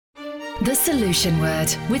The Solution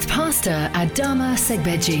Word with Pastor Adama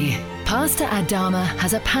Segbeji. Pastor Adama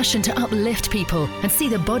has a passion to uplift people and see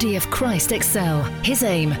the body of Christ excel. His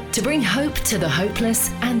aim, to bring hope to the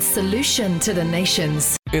hopeless and solution to the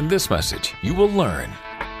nations. In this message, you will learn.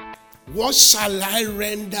 What shall I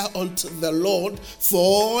render unto the Lord for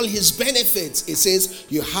all his benefits? It says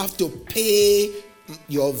you have to pay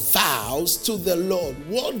your vows to the Lord.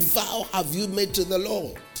 What vow have you made to the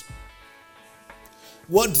Lord?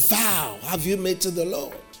 What vow have you made to the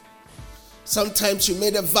Lord? Sometimes you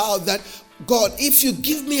made a vow that, God, if you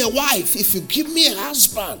give me a wife, if you give me a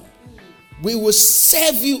husband, we will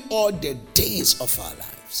serve you all the days of our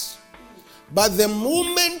lives. But the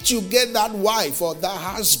moment you get that wife or that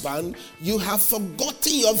husband, you have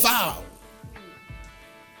forgotten your vow.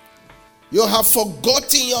 You have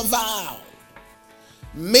forgotten your vow.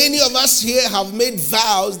 Many of us here have made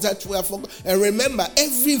vows that we have forgotten. And remember,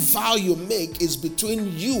 every vow you make is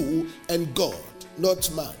between you and God,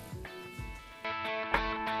 not man.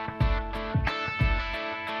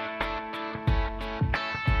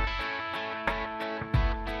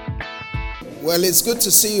 Well, it's good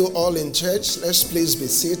to see you all in church. Let's please be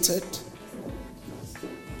seated.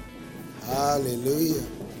 Hallelujah.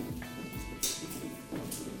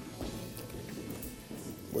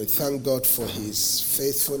 We thank God for his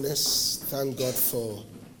faithfulness. Thank God for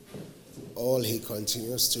all he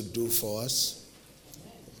continues to do for us.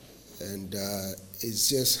 And it's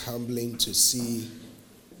just humbling to see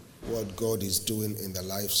what God is doing in the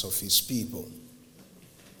lives of his people.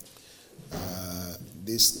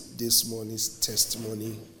 This morning's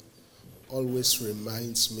testimony always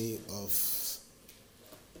reminds me of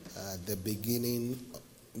the beginning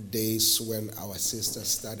days when our sister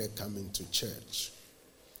started coming to church.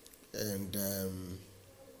 And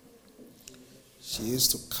she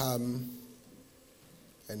used to come,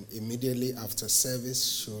 and immediately after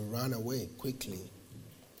service, she would run away quickly.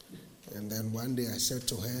 And then one day I said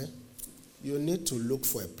to her, you need to look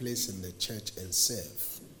for a place in the church and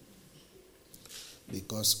serve.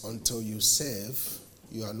 Because until you serve,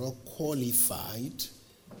 you are not qualified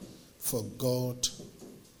for God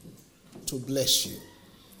to bless you.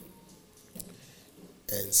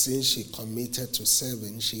 And since she committed to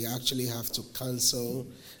serving, she actually have to cancel.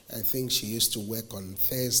 I think she used to work on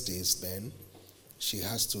Thursdays then. She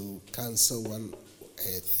has to cancel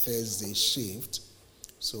a Thursday shift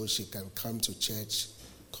so she can come to church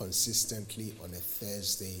consistently on a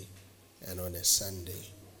Thursday and on a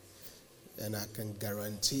Sunday. And I can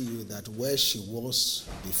guarantee you that where she was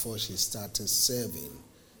before she started serving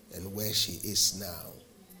and where she is now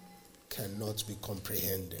cannot be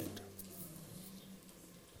comprehended.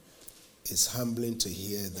 It's humbling to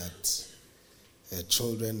hear that her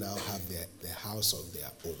children now have the house of their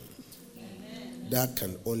own. Amen. That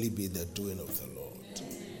can only be the doing of the Lord.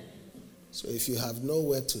 Amen. So if you have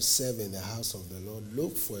nowhere to serve in the house of the Lord,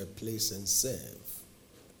 look for a place and serve.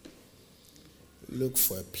 Look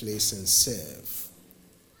for a place and serve.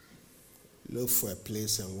 Look for a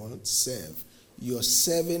place and what? Serve. Your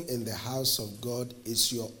serving in the house of God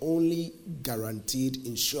is your only guaranteed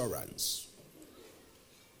insurance.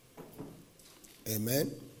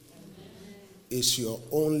 Amen? It's your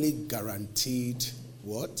only guaranteed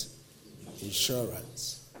what?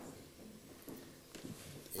 Insurance.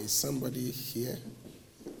 Is somebody here?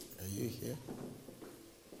 Are you here?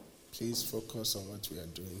 Please focus on what we are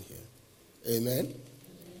doing here. Amen?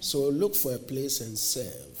 So look for a place and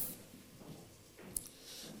serve.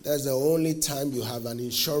 That's the only time you have an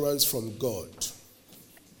insurance from God.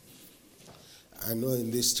 I know in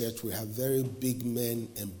this church we have very big men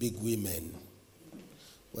and big women.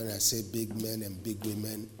 When I say big men and big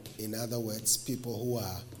women, in other words, people who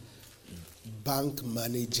are bank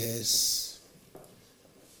managers,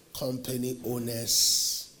 company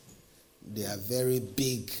owners, they are very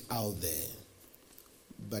big out there.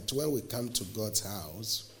 But when we come to God's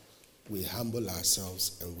house, we humble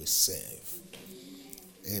ourselves and we serve.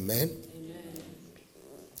 Amen? Amen.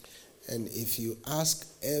 And if you ask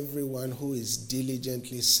everyone who is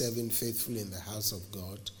diligently serving faithfully in the house of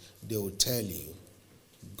God, they will tell you,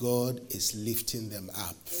 God is lifting them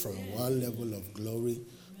up from one level of glory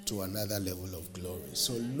to another level of glory.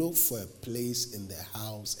 So look for a place in the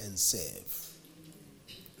house and serve.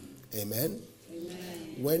 Amen?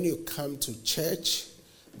 Amen. When you come to church,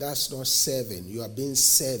 that's not serving. You are being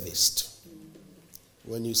serviced.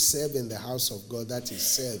 When you serve in the house of God, that is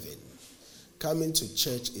serving. Coming to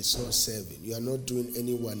church is not serving. You are not doing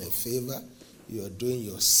anyone a favor. You are doing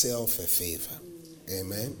yourself a favor.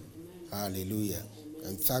 Amen? Hallelujah.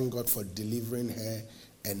 And thank God for delivering her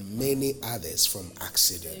and many others from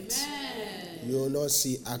accidents. Amen. You will not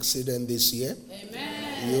see accident this year.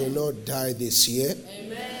 Amen. You will not die this year.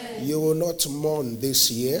 You will not mourn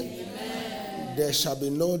this year. There shall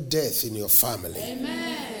be no death in your family.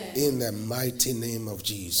 In the mighty name of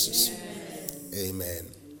Jesus. Amen.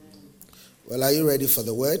 Well, are you ready for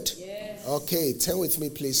the word? Yes. Okay, turn with me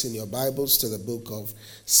please in your Bibles to the book of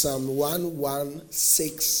Psalm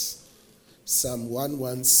 116. Psalm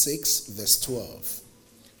 116 verse 12.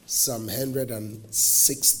 Psalm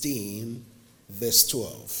 116 verse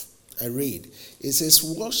 12. I read. It says,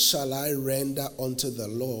 what shall I render unto the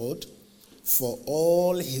Lord for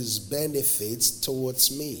all his benefits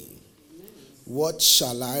towards me? What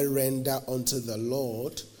shall I render unto the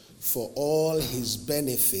Lord for all his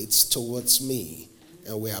benefits towards me?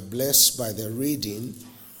 And we are blessed by the reading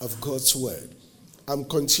of God's word. I'm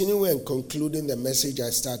continuing and concluding the message I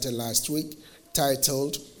started last week,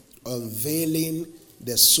 titled Unveiling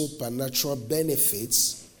the Supernatural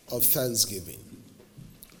Benefits of Thanksgiving.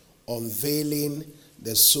 Unveiling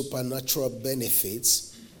the supernatural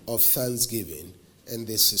benefits of thanksgiving. And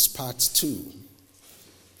this is part 2.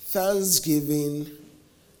 Thanksgiving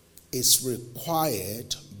is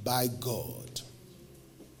required by God.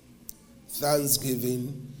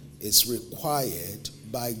 Thanksgiving is required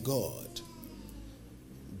by God.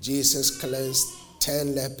 Jesus cleansed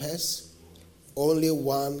 10 lepers. Only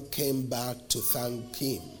one came back to thank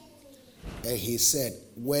him. And he said,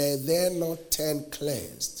 were there not 10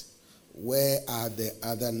 cleansed? Where are the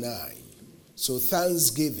other 9? So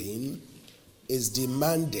thanksgiving is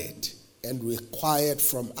demanded and required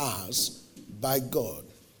from us by God.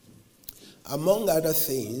 Among other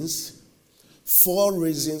things, 4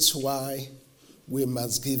 reasons why we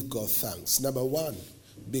must give God thanks. Number 1,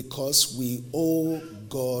 because we owe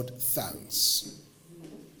God thanks.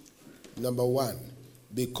 Number 1,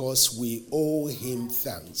 because we owe him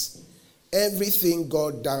thanks. Everything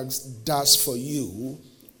God does for you,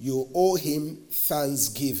 you owe him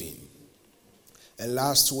thanksgiving. And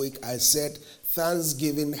last week I said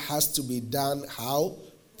thanksgiving has to be done how?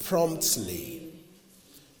 Promptly.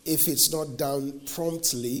 If it's not done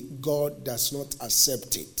promptly, God does not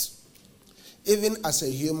accept it. Even as a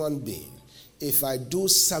human being, if I do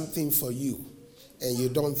something for you and you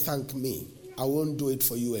don't thank me, I won't do it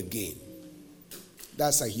for you again.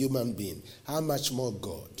 That's a human being. How much more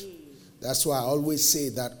God? That's why I always say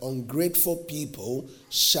that ungrateful people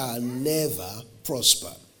shall never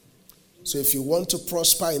prosper. So if you want to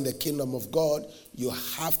prosper in the kingdom of God, you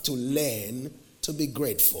have to learn to be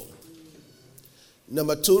grateful.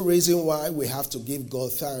 Number 2 reason why we have to give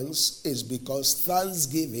God thanks is because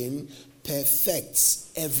thanksgiving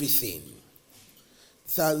perfects everything.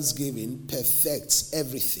 Thanksgiving perfects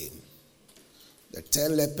everything. The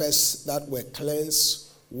 10 lepers that were cleansed,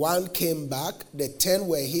 1 came back, the 10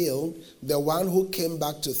 were healed. The one who came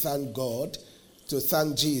back to thank God, to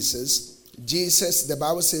thank Jesus, the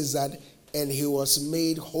Bible says that, and he was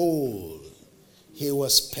made whole. He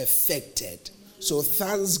was perfected. So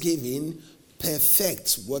thanksgiving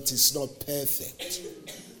perfects what is not perfect.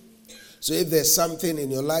 So if there's something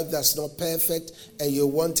in your life that's not perfect and you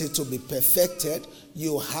want it to be perfected,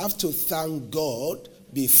 you have to thank God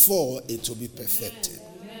before it will be perfected.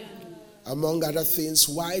 Among other things,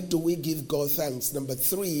 why do we give God thanks? Number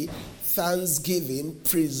 3, thanksgiving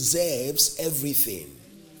preserves everything.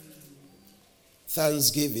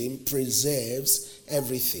 Thanksgiving preserves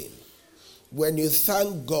everything. When you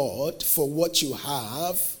thank God for what you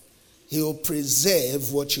have, he will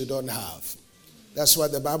preserve what you don't have. That's why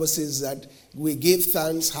the Bible says that we give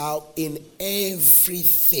thanks how? In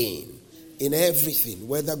everything. In everything.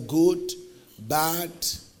 Whether good, bad,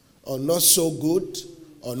 or not so good,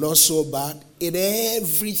 or not so bad. In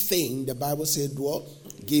everything, the Bible said what?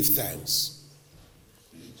 Give thanks.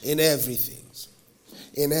 In everything.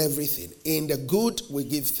 In everything. In the good, we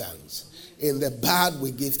give thanks. In the bad,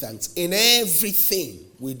 we give thanks. In everything,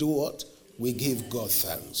 we do what? We give God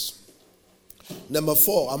thanks. Number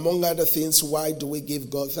 4, among other things, why do we give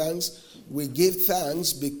God thanks? We give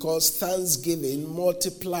thanks because thanksgiving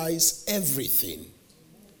multiplies everything.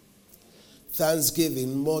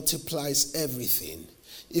 Thanksgiving multiplies everything.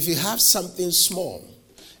 If you have something small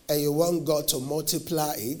and you want God to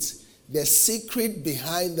multiply it, the secret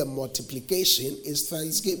behind the multiplication is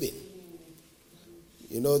thanksgiving.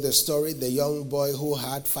 You know the story, the young boy who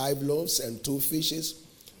had 5 loaves and 2 fishes.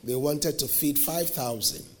 They wanted to feed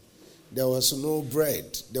 5,000. There was no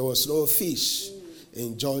bread. There was no fish.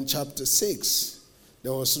 In John chapter 6,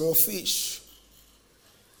 there was no fish.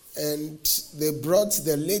 And they brought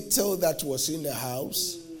the little that was in the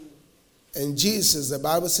house. And Jesus, the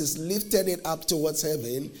Bible says, lifted it up towards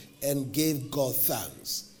heaven and gave God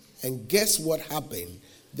thanks. And guess what happened?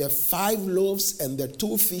 The 5 loaves and the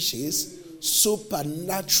 2 fishes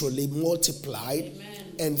supernaturally multiplied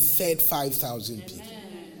and fed 5,000 people.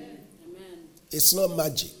 It's not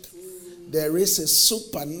magic. There is a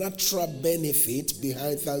supernatural benefit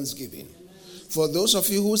behind Thanksgiving. For those of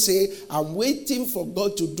you who say, I'm waiting for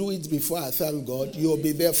God to do it before I thank God, you'll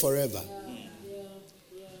be there forever.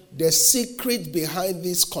 The secret behind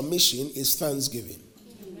this commission is thanksgiving.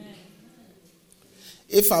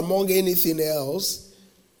 If among anything else,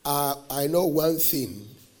 I know one thing,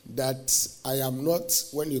 that I am not,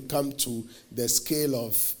 when you come to the scale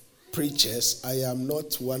of preachers, I am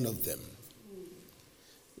not one of them.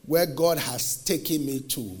 Where God has taken me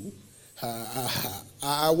to,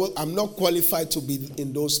 I'm not qualified to be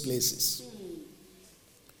in those places.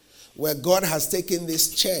 Where God has taken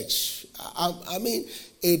this church, I mean,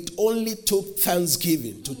 it only took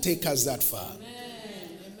thanksgiving to take us that far.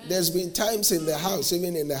 There's been times in the house,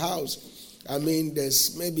 even in the house, I mean,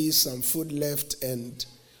 there's maybe some food left and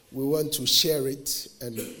we want to share it.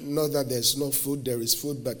 And not that there's no food, there is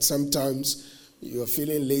food, but sometimes you're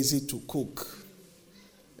feeling lazy to cook.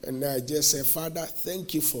 And I just say, Father,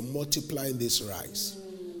 thank you for multiplying this rice.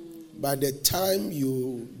 By the time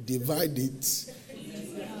you divide it,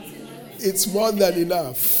 it's more than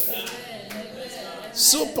enough.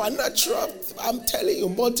 Supernatural, I'm telling you,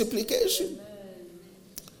 multiplication.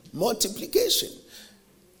 Multiplication.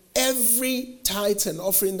 Every tithe and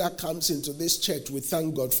offering that comes into this church, we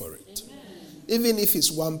thank God for it. Even if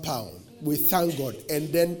it's £1, we thank God.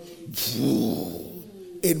 And then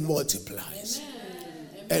it multiplies.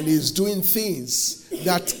 And He's doing things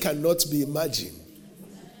that cannot be imagined.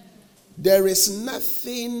 There is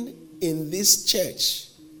nothing in this church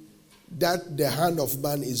that the hand of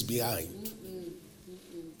man is behind.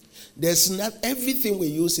 There's not, everything we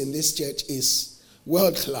use in this church is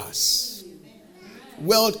world class.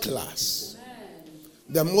 World class.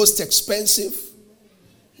 The most expensive.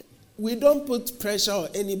 We don't put pressure on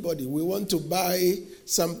anybody. We want to buy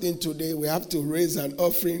something today, we have to raise an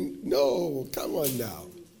offering. No, come on now.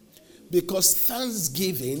 Because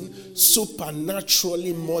thanksgiving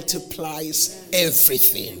supernaturally multiplies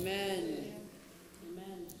everything. Amen.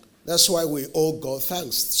 That's why we owe God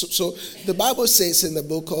thanks. So the Bible says in the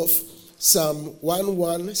book of Psalm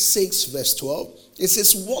 116 verse 12, it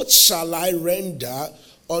says, what shall I render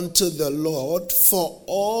unto the Lord for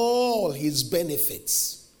all His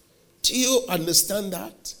benefits? Do you understand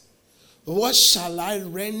that? What shall I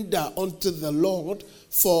render unto the Lord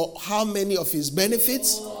for how many of His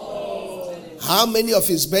benefits? How many of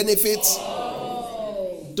His benefits?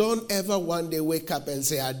 Don't ever one day wake up and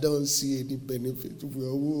say, I don't see any benefit.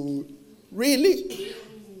 Really?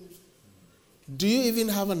 Do you even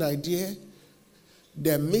have an idea?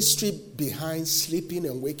 The mystery behind sleeping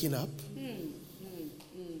and waking up?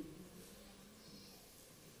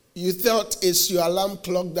 You thought it's your alarm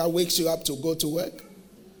clock that wakes you up to go to work?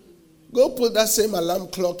 Go put that same alarm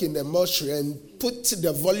clock in the mortuary and put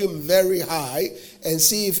the volume very high and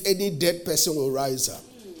see if any dead person will rise up.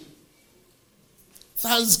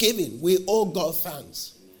 Thanksgiving. We owe God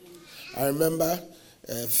thanks. I remember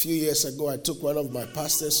a few years ago, I took one of my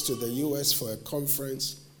pastors to the U.S. for a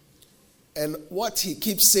conference. And what he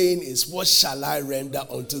keeps saying is, what shall I render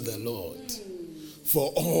unto the Lord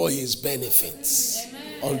for all His benefits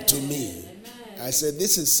unto me? I said,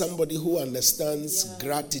 this is somebody who understands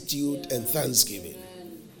gratitude and thanksgiving.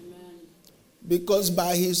 Because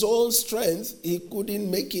by his own strength, he couldn't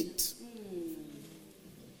make it.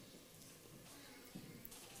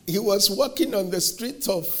 He was walking on the street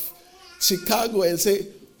of Chicago and said,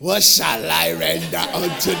 what shall I render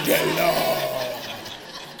unto the Lord?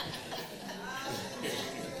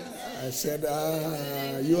 I said,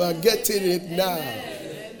 you are getting it now.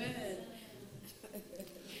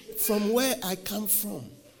 From where I come from,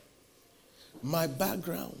 my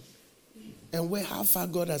background, and how far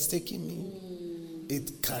God has taken me,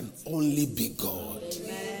 it can only be God.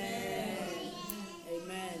 Amen.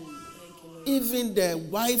 Even the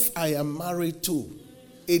wife I am married to,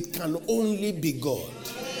 it can only be God.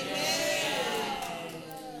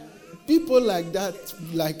 People like that,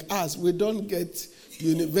 like us, we don't get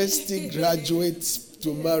university graduates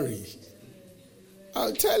to marry.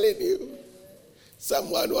 I'm telling you.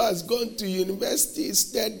 Someone who has gone to university,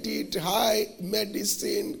 studied high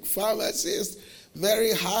medicine, pharmacist,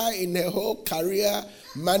 very high in her whole career,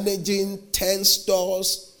 managing 10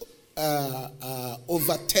 stores,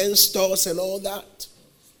 over 10 stores and all that.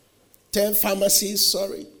 10 pharmacies,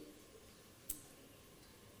 sorry.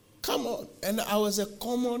 Come on. And I was a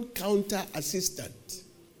common counter assistant.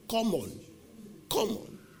 Common.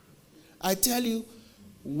 I tell you,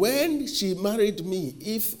 when she married me,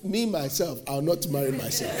 if me myself, I'll not marry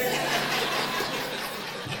myself.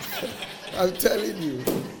 I'm telling you.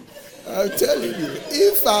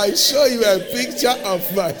 If I show you a picture of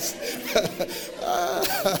my,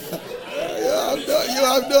 you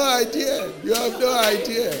have no idea. You have no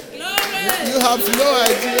idea. You have no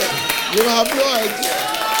idea. You have no idea.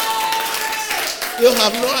 You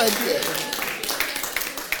have no idea.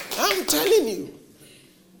 I'm telling you.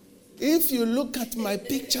 If you look at my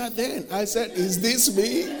picture then, I said, is this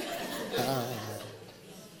me?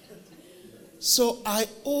 So I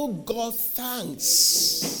owe God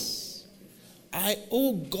thanks. I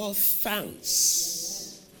owe God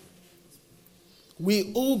thanks.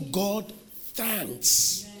 We owe God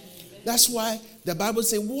thanks. That's why the Bible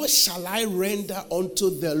says, what shall I render unto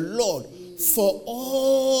the Lord for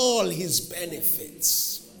all his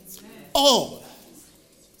benefits? All,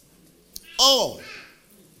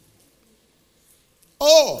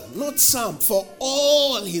 not some, for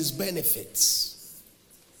all his benefits.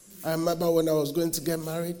 I remember when I was going to get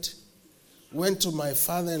married, went to my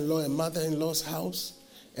father-in-law and mother-in-law's house,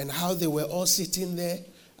 and how they were all sitting there.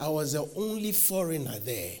 I was the only foreigner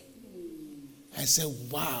there. I said,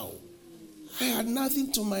 wow, I had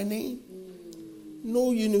nothing to my name.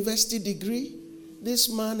 No university degree. This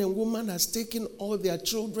man and woman has taken all their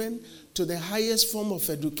children to the highest form of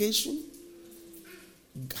education.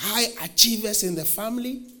 High achievers in the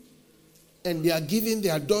family. And they are giving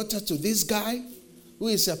their daughter to this guy who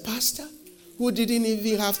is a pastor, who didn't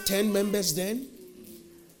even have 10 members then.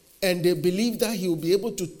 And they believe that he will be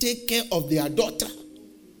able to take care of their daughter.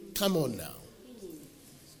 Come on now.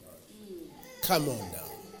 Come on now.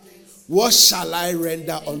 What shall I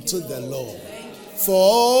render unto the Lord for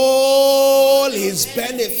all his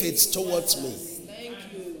benefits towards me?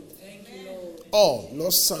 All,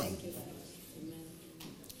 not some.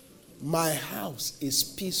 My house is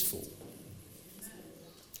peaceful.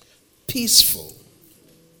 Peaceful.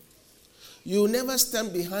 You never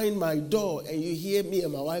stand behind my door and you hear me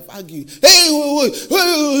and my wife argue.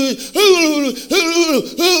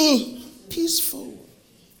 Peaceful.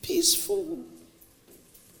 Peaceful.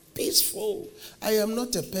 Peaceful. I am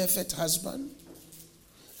not a perfect husband.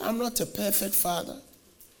 I'm not a perfect father.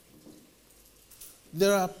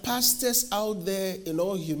 There are pastors out there in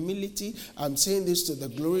all humility, I'm saying this to the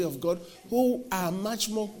glory of God, who are much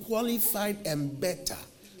more qualified and better.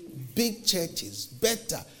 Big churches,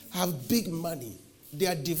 better, have big money. They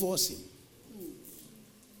are divorcing.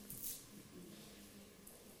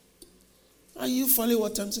 Are you following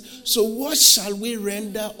what I'm saying? So what shall we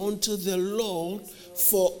render unto the Lord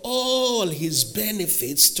for all his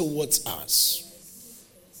benefits towards us?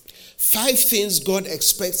 5 things God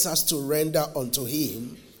expects us to render unto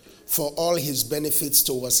him for all his benefits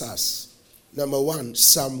towards us. Number 1,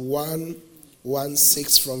 Psalm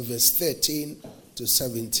 116 from verse 13 to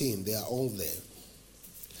 17. They are all there.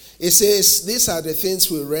 It says, these are the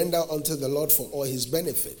things we render unto the Lord for all his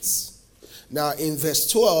benefits. Now in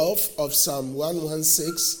verse 12 of Psalm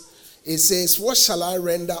 116, it says, what shall I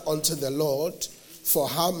render unto the Lord for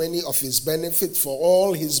how many of his benefits, for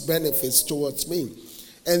all his benefits towards me?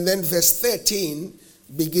 And then verse 13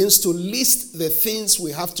 begins to list the things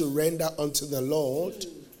we have to render unto the Lord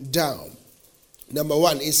down. Number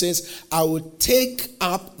 1, it says, I will take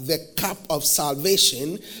up the cup of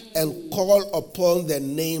salvation and call upon the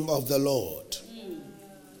name of the Lord.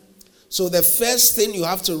 So the first thing you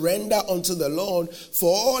have to render unto the Lord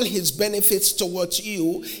for all his benefits towards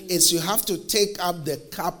you is you have to take up the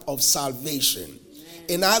cup of salvation.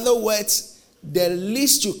 In other words, the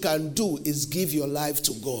least you can do is give your life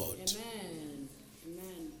to God.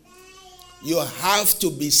 Amen. You have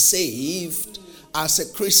to be saved as a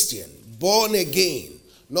Christian, born again,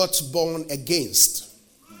 not born against.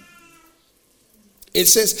 It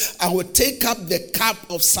says, I will take up the cup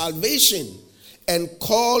of salvation and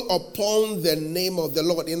call upon the name of the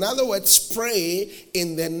Lord. In other words, pray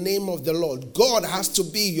in the name of the Lord. God has to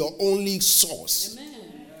be your only source.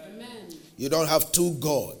 Amen. You don't have two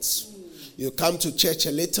gods. You come to church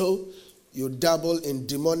a little, you dabble in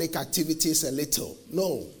demonic activities a little.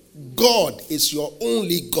 No, God is your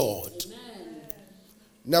only God. Amen.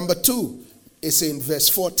 Number 2, it's in verse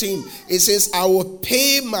 14. It says, I will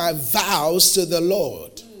pay my vows to the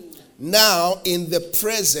Lord now in the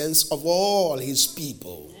presence of all his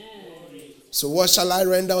people. Amen. So what shall I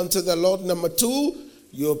render unto the Lord? Number 2,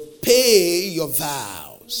 you pay your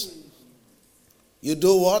vows. You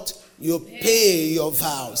do what? You pay your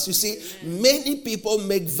vows. You see, many people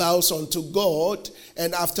make vows unto God,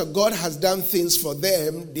 and after God has done things for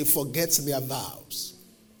them, they forget their vows.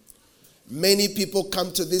 Many people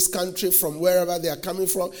come to this country from wherever they are coming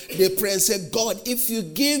from. They pray and say, God, if you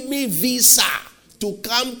give me visa to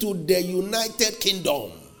come to the United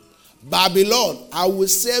Kingdom, Babylon, I will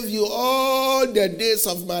serve you all the days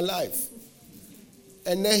of my life.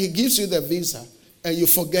 And then he gives you the visa and you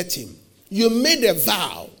forget him. You made a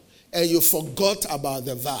vow and you forgot about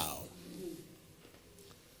the vow.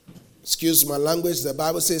 Excuse my language, the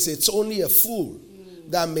Bible says it's only a fool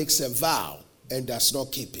that makes a vow and does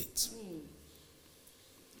not keep it.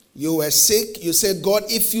 You were sick, you said, God,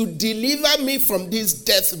 if you deliver me from this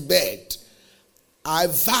deathbed, I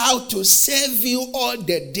vow to serve you all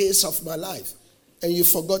the days of my life. And you've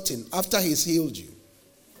forgotten after he's healed you.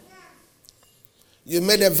 You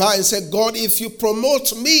made a vow and said, God, if you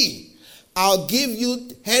promote me, I'll give you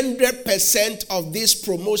 100% of this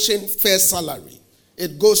promotion first salary.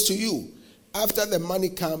 It goes to you. After the money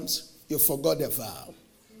comes, you forgot the vow.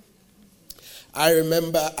 I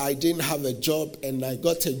remember I didn't have a job and I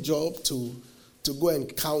got a job to go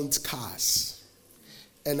and count cars.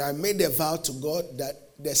 And I made a vow to God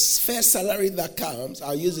that the first salary that comes,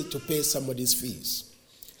 I'll use it to pay somebody's fees.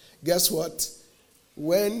 Guess what?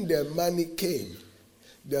 When the money came,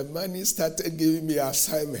 the money started giving me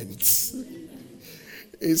assignments.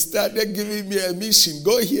 It started giving me a mission.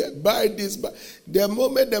 Go here, buy this. Buy. The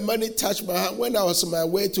moment the money touched my hand, when I was on my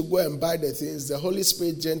way to go and buy the things, the Holy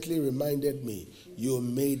Spirit gently reminded me, you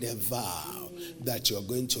made a vow that you're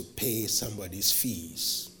going to pay somebody's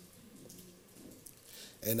fees.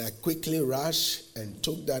 And I quickly rushed and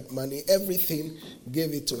took that money, everything,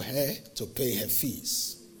 gave it to her to pay her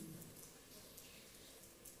fees.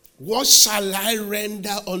 What shall I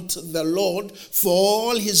render unto the Lord for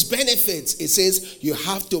all his benefits? It says you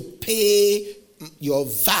have to pay your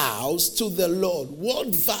vows to the Lord.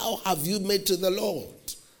 What vow have you made to the Lord?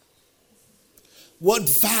 What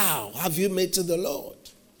vow have you made to the Lord?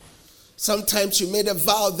 Sometimes you made a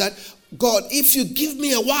vow that, God, if you give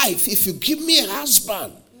me a wife, if you give me a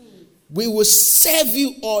husband, we will serve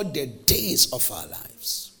you all the days of our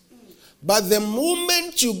lives. But the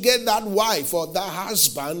moment you get that wife or that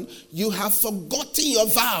husband, you have forgotten your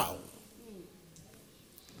vow.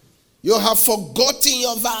 You have forgotten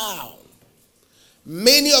your vow.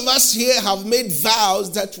 Many of us here have made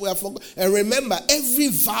vows that we have forgotten. And remember, every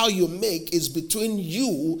vow you make is between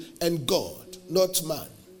you and God, not man.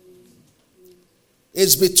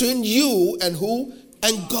 It's between you and who?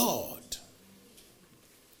 And God.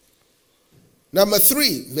 Number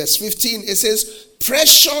 3, verse 15, it says,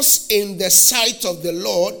 precious in the sight of the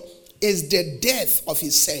Lord is the death of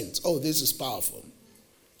his saints. Oh, this is powerful.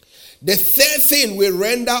 The third thing we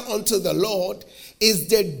render unto the Lord is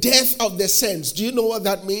the death of the saints. Do you know what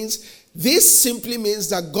that means? This simply means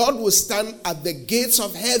that God will stand at the gates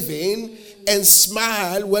of heaven and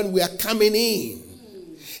smile when we are coming in.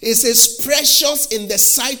 It says, precious in the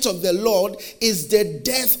sight of the Lord is the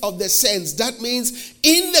death of the saints. That means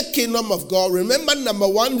in the kingdom of God, remember number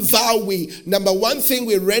one thing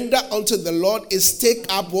we render unto the Lord is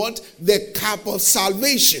take up what? The cup of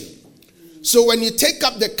salvation. So when you take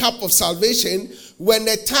up the cup of salvation, when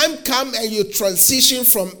the time comes and you transition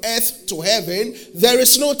from earth to heaven, there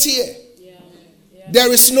is no tear.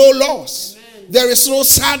 There is no loss. There is no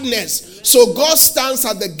sadness. So God stands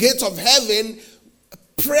at the gate of heaven,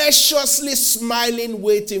 preciously smiling,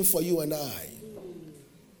 waiting for you and I.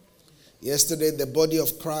 Yesterday, the body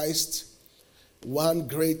of Christ, one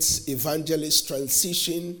great evangelist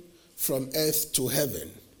transition from earth to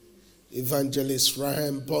heaven. Evangelist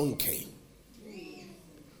Ryan Bonke.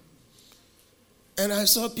 And I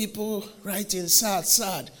saw people writing,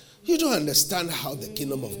 sad. You don't understand how the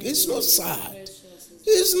kingdom of God, it's not sad.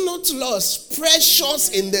 It's not lost. Precious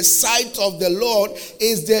in the sight of the Lord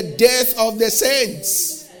is the death of the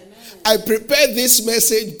saints. I prepared this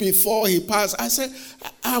message before he passed.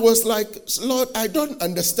 I was like, Lord, I don't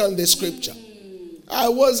understand this scripture. I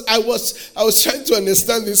was trying to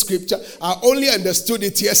understand this scripture. I only understood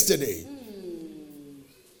it yesterday.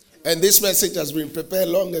 And this message has been prepared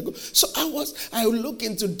long ago. So I would look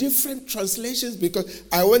into different translations because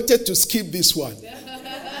I wanted to skip this one.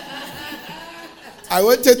 I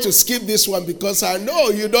wanted to skip this one because I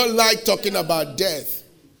know you don't like talking about death.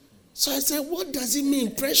 So I said, what does it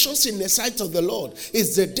mean? Precious in the sight of the Lord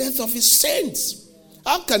is the death of his saints.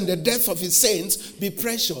 How can the death of his saints be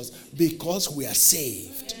precious? Because we are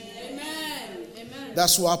saved. Amen.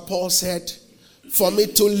 That's what Paul said. For me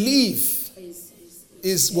to live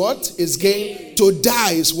is what? Is gain. To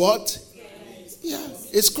die is what? Yeah,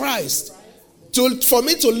 it's Christ. For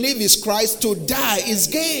me to live is Christ. To die is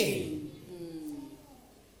gain.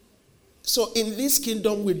 So in this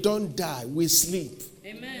kingdom, we don't die, we sleep.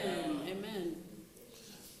 Amen.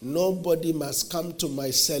 Nobody must come to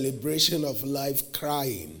my celebration of life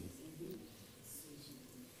crying.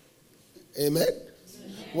 Amen.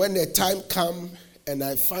 When the time comes and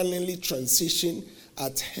I finally transitioned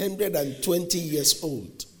at 120 years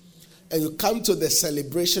old. And you come to the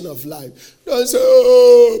celebration of life. Don't say,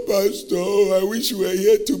 oh, Pastor, I wish you were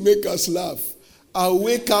here to make us laugh. I'll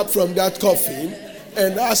wake up from that coffin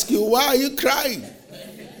and ask you, why are you crying?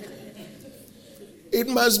 It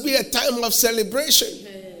must be a time of celebration,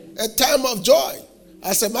 a time of joy.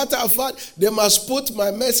 As a matter of fact, they must put my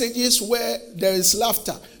messages where there is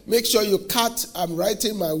laughter. Make sure you cut, I'm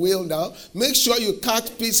writing my will now. Make sure you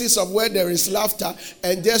cut pieces of where there is laughter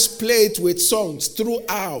and just play it with songs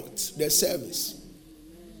throughout the service.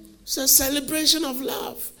 It's a celebration of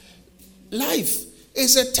love. Life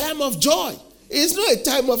is a time of joy. It's not a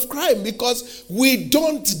time of crime because we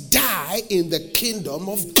don't die in the kingdom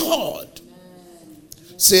of God.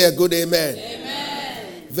 Say a good amen.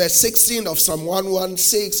 Amen. Verse 16 of Psalm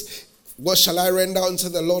 116. What shall I render unto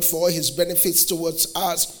the Lord for all his benefits towards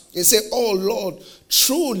us? He said, oh Lord,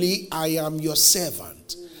 truly I am your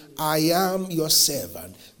servant. I am your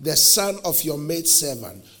servant, the son of your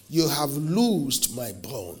maidservant. You have loosed my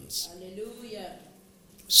bonds. Hallelujah.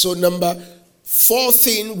 So number 4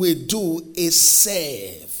 thing we do is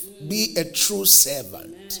serve. Be a true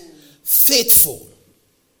servant. Amen. Faithful.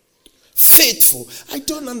 Faithful. I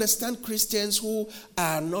don't understand Christians who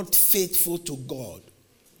are not faithful to God.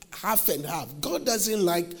 Half and half. God doesn't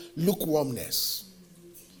like lukewarmness.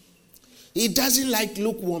 He doesn't like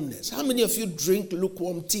lukewarmness. How many of you drink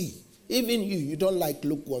lukewarm tea? Even you don't like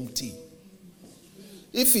lukewarm tea.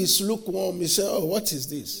 If it's lukewarm, you say, oh, what is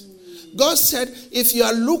this? God said, if you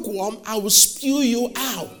are lukewarm, I will spew you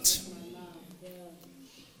out.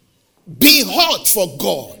 Be hot for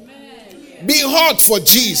God. Be hot for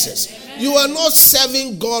Jesus. You are not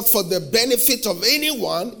serving God for the benefit of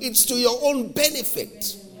anyone. It's to your own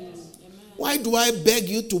benefit. Why do I beg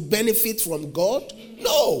you to benefit from God?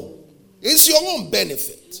 No. It's your own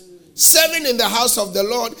benefit. Serving in the house of the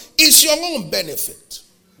Lord is your own benefit.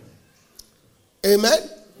 Amen?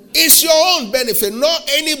 It's your own benefit. Not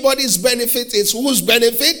anybody's benefit. It's whose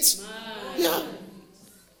benefit? Yeah.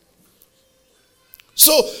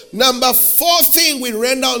 So, number 4 thing we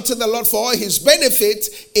render unto the Lord for all his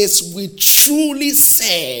benefits is we truly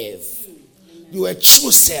serve. You are a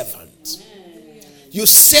true servant. You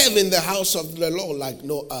serve in the house of the Lord like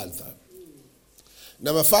no other.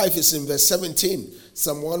 Number 5 is in verse 17.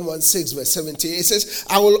 Psalm 116 verse 17. It says,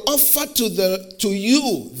 I will offer to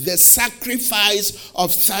you the sacrifice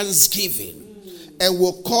of thanksgiving and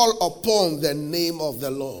will call upon the name of the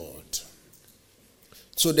Lord.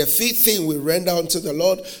 So the 5th thing we render unto the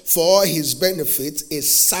Lord for all his benefits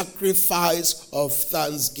is sacrifice of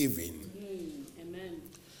thanksgiving. Amen.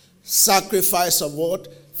 Sacrifice of what?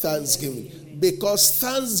 Thanksgiving. Because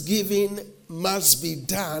thanksgiving must be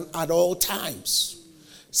done at all times.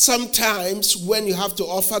 Sometimes when you have to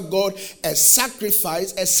offer God a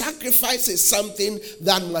sacrifice is something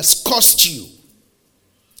that must cost you.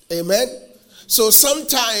 Amen? So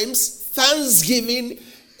sometimes thanksgiving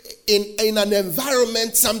in an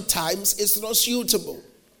environment sometimes is not suitable.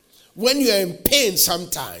 When you are in pain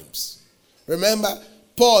sometimes. Remember,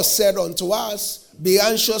 Paul said unto us, be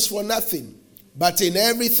anxious for nothing, but in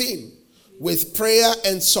everything, with prayer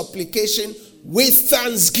and supplication, with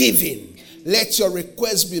thanksgiving, let your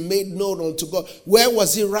requests be made known unto God. Where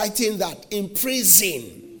was he writing that? In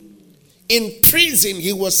prison. In prison,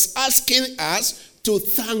 he was asking us to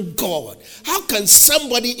thank God. How can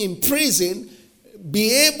somebody in prison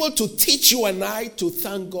be able to teach you and I to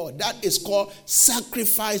thank God? That is called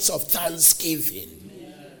sacrifice of thanksgiving.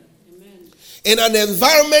 Amen. In an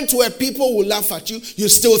environment where people will laugh at you, you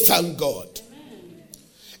still thank God.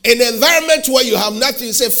 In an environment where you have nothing,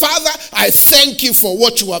 you say, Father, I thank you for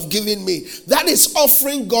what you have given me. That is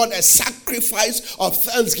offering God a sacrifice of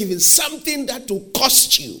thanksgiving, something that will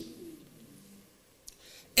cost you.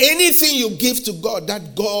 Anything you give to God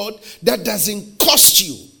that doesn't cost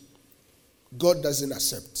you, God doesn't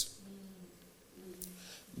accept.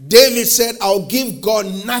 David said, I'll give God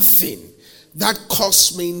nothing that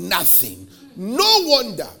costs me nothing. No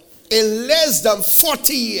wonder in less than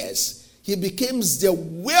 40 years, he becomes the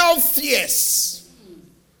wealthiest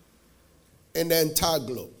in the entire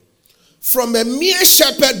globe. From a mere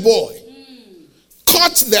shepherd boy,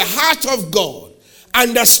 caught the heart of God,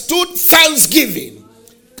 understood thanksgiving,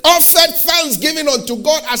 offered thanksgiving unto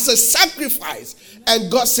God as a sacrifice,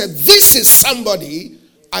 and God said, this is somebody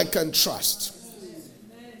I can trust.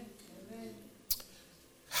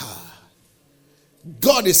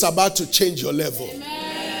 God is about to change your level.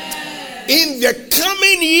 In the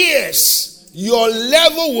coming years, your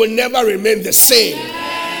level will never remain the same.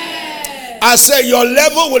 I say your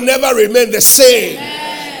level will never remain the same.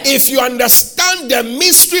 If you understand the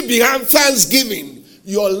mystery behind thanksgiving,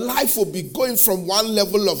 your life will be going from one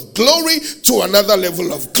level of glory to another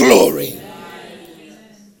level of glory.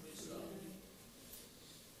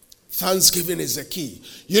 Thanksgiving is the key.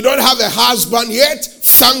 You don't have a husband yet?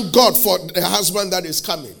 Thank God for the husband that is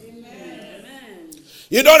coming. Amen.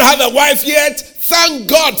 You don't have a wife yet? Thank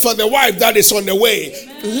God for the wife that is on the way.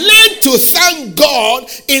 Amen. Learn to thank God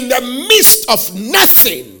in the midst of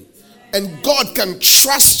nothing. And God can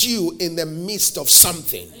trust you in the midst of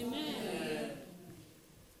something. Amen.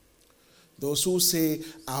 Those who say,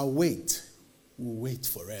 I'll wait, will wait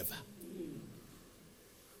forever.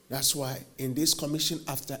 That's why in this commission,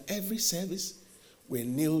 after every service, we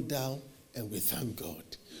kneel down and we thank God.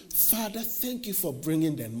 Father, thank you for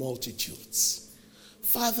bringing the multitudes.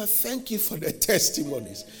 Father, thank you for the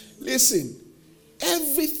testimonies. Listen,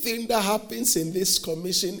 everything that happens in this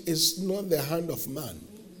commission is not the hand of man.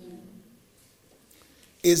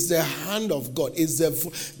 It's the hand of God. It's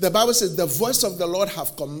the Bible says the voice of the Lord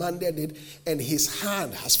have commanded it, and his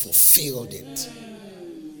hand has fulfilled it.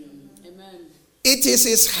 It is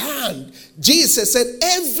his hand. Jesus said,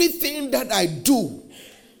 everything that I do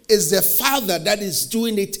is the Father that is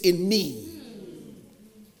doing it in me.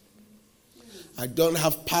 I don't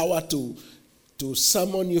have power to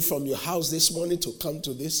summon you from your house this morning to come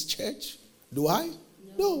to this church. Do I?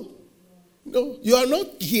 No. You are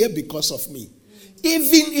not here because of me.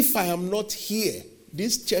 Even if I am not here,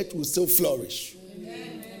 this church will still flourish.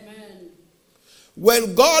 Amen.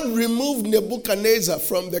 When God removed Nebuchadnezzar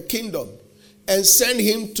from the kingdom and sent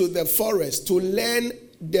him to the forest to learn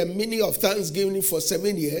the meaning of Thanksgiving for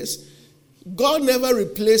 7 years, God never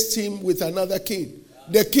replaced him with another king.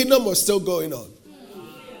 The kingdom was still going on.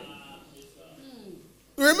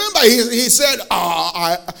 Remember, he said,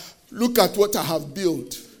 look at what I have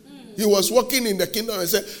built. He was walking in the kingdom and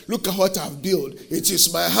said, look at what I have built. It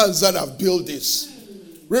is my hands that have built this.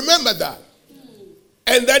 Remember that.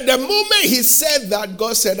 And then the moment he said that,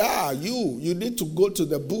 God said, you need to go to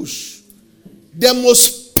the bush. The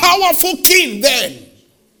most powerful king then.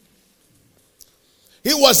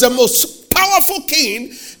 He was the most powerful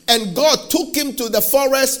king, and God took him to the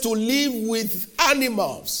forest to live with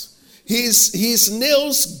animals. His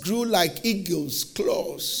nails grew like eagle's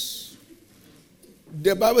claws.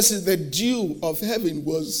 The Bible says the dew of heaven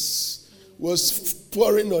was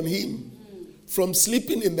pouring on him from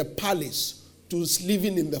sleeping in the palace to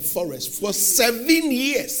living in the forest for 7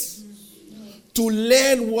 years. To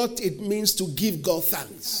learn what it means to give God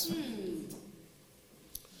thanks.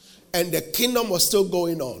 And the kingdom was still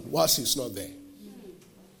going on whilst he's not there.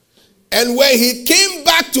 And when he came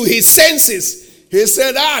back to his senses, he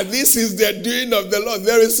said, this is the doing of the Lord.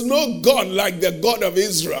 There is no God like the God of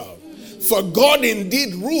Israel. For God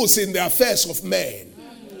indeed rules in the affairs of men.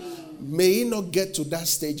 May you not get to that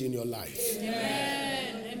stage in your life.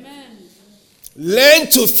 Amen. Learn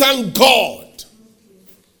to thank God.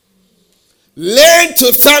 Learn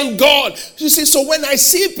to thank God. You see, so when I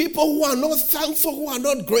see people who are not thankful, who are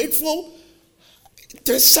not grateful,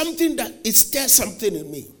 there's something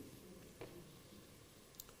in me.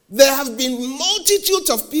 There have been multitudes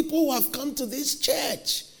of people who have come to this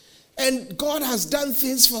church, and God has done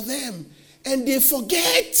things for them, and they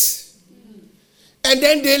forget. And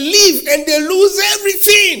then they leave and they lose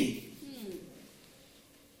everything.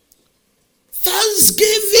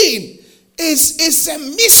 Thanksgiving is a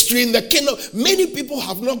mystery in the kingdom. Many people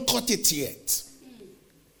have not got it yet.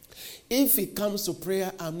 If it comes to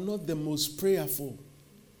prayer, I'm not the most prayerful.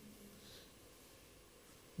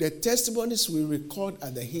 The testimonies we record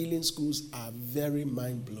at the healing schools are very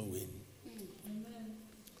mind-blowing.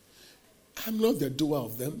 I'm not the doer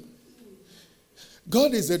of them.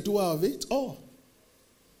 God is the doer of it all.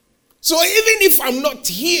 So even if I'm not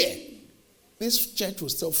here, this church will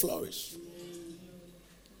still flourish.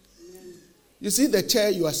 You see the chair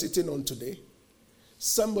you are sitting on today?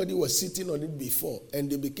 Somebody was sitting on it before, and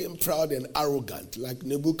they became proud and arrogant, like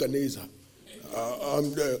Nebuchadnezzar.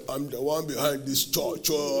 I'm the one behind this church.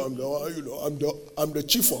 I'm the one, I'm the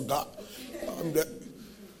chief of God.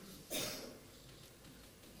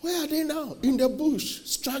 Where are they now? In the bush,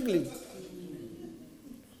 struggling.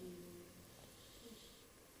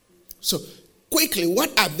 So, quickly,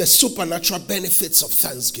 what are the supernatural benefits of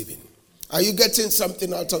Thanksgiving? Are you getting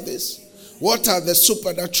something out of this? What are the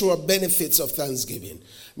supernatural benefits of Thanksgiving?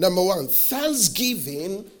 Number one,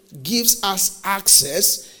 Thanksgiving gives us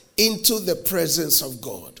access into the presence of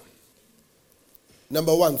God.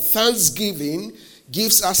 Number one, Thanksgiving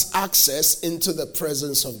gives us access into the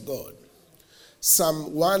presence of God.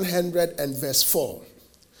 Psalm 100 and verse 4.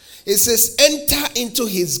 It says, enter into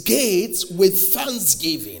his gates with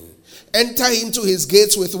thanksgiving. Enter into his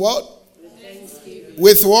gates with what?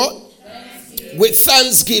 With what? with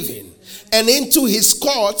thanksgiving, and into his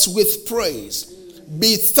courts with praise.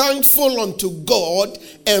 Be thankful unto God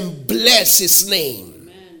and bless his name.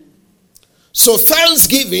 So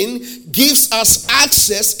thanksgiving gives us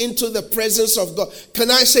access into the presence of God. Can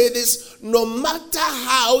I say this? No matter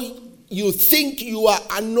how you think you are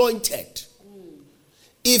anointed,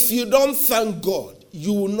 if you don't thank God,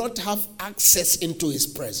 you will not have access into his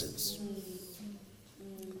presence.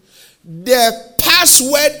 The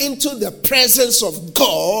password into the presence of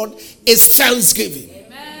God is thanksgiving.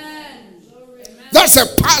 That's a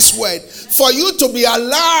password for you to be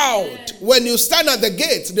allowed. When you stand at the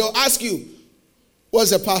gate, they'll ask you, what's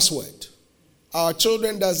the password? Our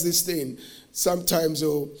children does this thing. Sometimes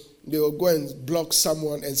they'll go and block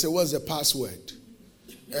someone and say, what's the password?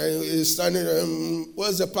 And he's standing there,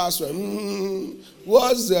 what's the password?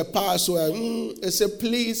 What's the password? They say,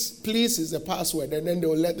 please is the password. And then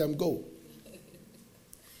they'll let them go.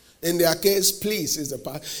 In their case, please is the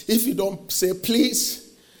password. If you don't say please,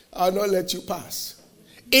 I'll not let you pass.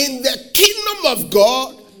 In the kingdom of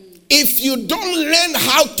God, if you don't learn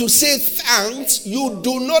how to say thanks, you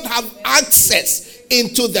do not have access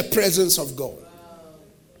into the presence of God.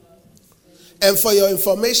 And for your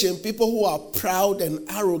information, people who are proud and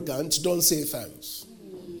arrogant don't say thanks.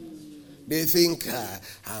 They think,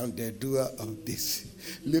 I'm the doer of this.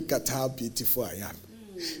 Look at how beautiful I am.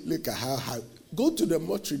 Look at how. Go to the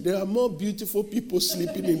mortuary. There are more beautiful people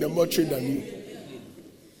sleeping in the mortuary than you.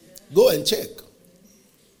 Go and check.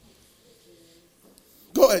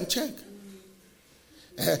 Go and check.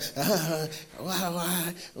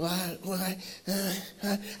 Why?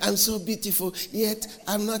 I'm so beautiful, yet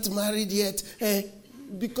I'm not married yet.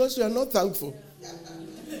 Because you are not thankful.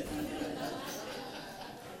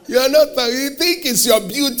 You are not thankful. You think it's your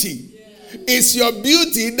beauty. It's your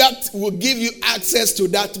beauty that will give you access to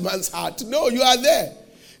that man's heart. No, you are there.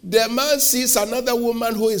 The man sees another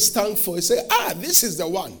woman who is thankful. He says, this is the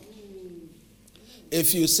one.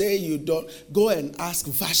 If you say you don't, go and ask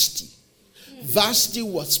Vashti. Vashti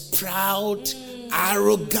was proud,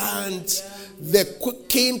 arrogant. The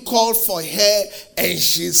king called for her and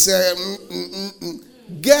she said,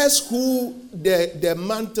 Guess who the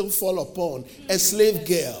mantle fall upon? A slave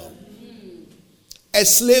girl. A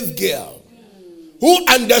slave girl who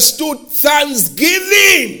understood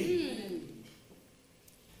thanksgiving.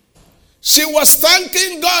 She was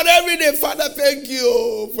thanking God every day. Father, thank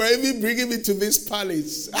you for even bringing me to this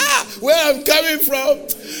palace. Where I'm coming from.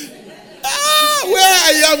 Where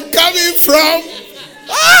I am coming from.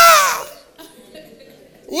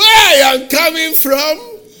 Where I am coming from.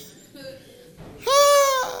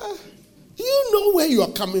 You know where you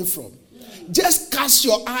are coming from. Just cast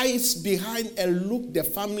your eyes behind and look the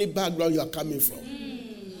family background you are coming from.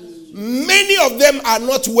 Many of them are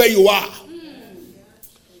not where you are.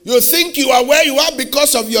 You think you are where you are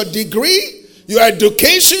because of your degree, your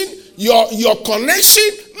education, your connection.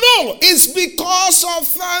 No, it's because of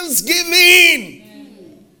thanksgiving.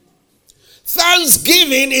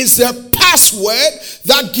 Thanksgiving is a password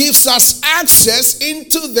that gives us access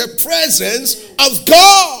into the presence of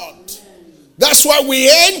God. That's why we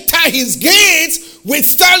enter his gates with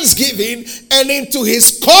thanksgiving and into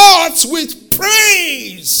his courts with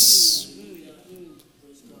praise.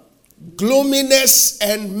 Gloominess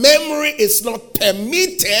and memory is not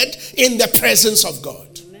permitted in the presence of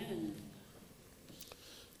God. Amen.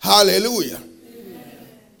 Hallelujah. Amen.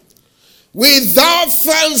 Without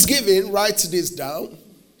thanksgiving, write this down,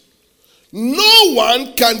 no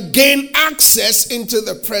one can gain access into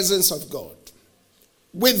the presence of God.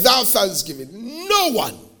 Without thanksgiving, no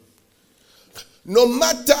one. No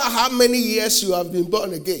matter how many years you have been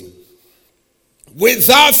born again,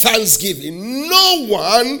 without thanksgiving, no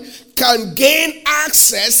one can gain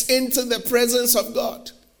access into the presence of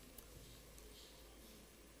God.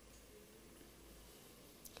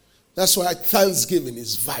 That's why thanksgiving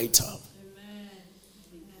is vital. Amen.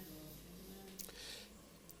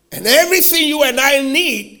 And everything you and I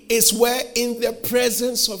need is where? In the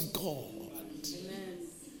presence of God.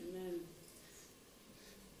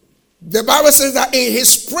 The Bible says that in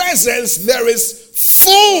his presence there is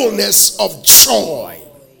fullness of joy.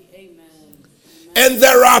 Amen. And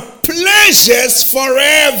there are pleasures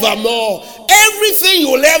forevermore. Everything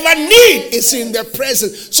you'll ever need is in the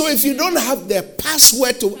presence. So if you don't have the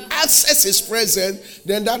password to access his presence,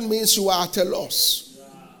 then that means you are at a loss.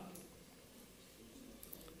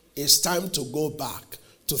 It's time to go back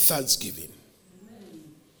to thanksgiving.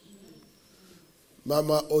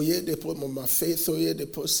 Mama Oyedepo, Mama Faith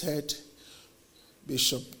Oyedepo said,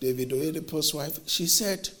 Bishop David Oyedepo's wife, she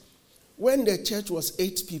said, when the church was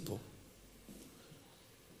 8 people,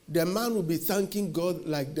 the man would be thanking God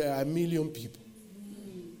like there are 1 million people.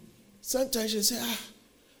 Sometimes you say,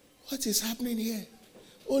 what is happening here?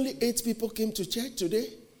 Only 8 people came to church today.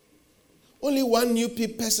 Only 1 new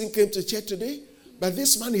person came to church today. But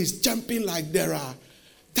this man is jumping like there are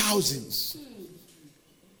thousands.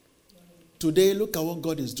 Today, look at what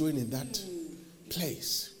God is doing in that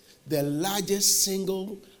place. The largest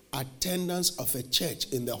single attendance of a church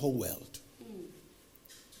in the whole world.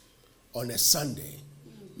 On a Sunday,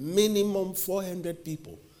 minimum 400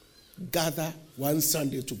 people gather one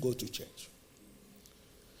Sunday to go to church.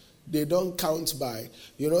 They don't count by,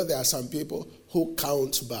 there are some people who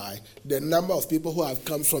count by the number of people who have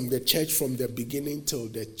come from the church from the beginning till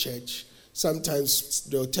the church. Sometimes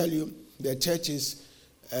they'll tell you the church is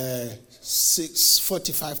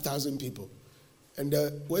 45,000 people. And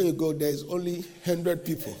when you go, there's only 100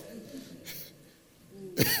 people.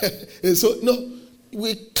 And so, no,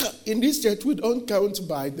 in this church, we don't count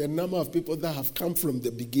by the number of people that have come from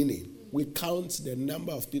the beginning. We count the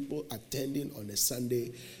number of people attending on a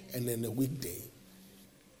Sunday and then a weekday.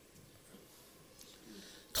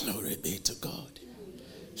 Glory be to God.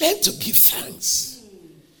 Learn to give thanks.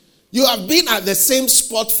 You have been at the same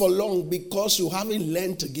spot for long because you haven't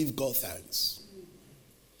learned to give God thanks.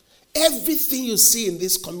 Everything you see in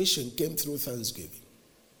this commission came through thanksgiving.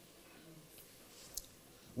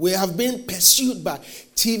 We have been pursued by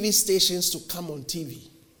TV stations to come on TV.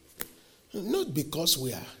 Not because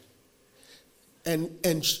we are. And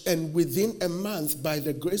within a month, by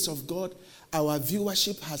the grace of God, our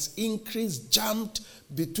viewership has increased, jumped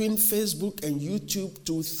between Facebook and YouTube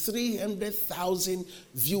to 300,000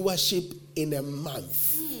 viewership in a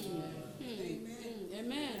month.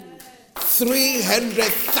 Amen.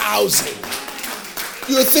 300,000.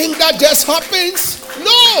 You think that just happens?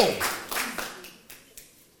 No.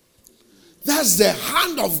 That's the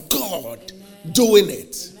hand of God doing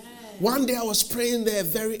it. One day I was praying there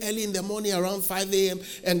very early in the morning around 5 a.m.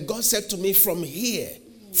 and God said to me, from here,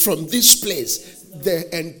 from this place, the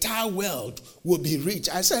entire world will be reached.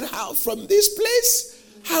 I said, how? From this place?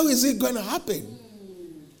 How is it going to happen?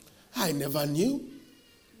 I never knew.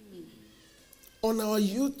 On our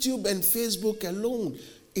YouTube and Facebook alone,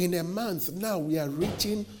 in a month, now we are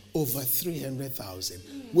reaching over 300,000.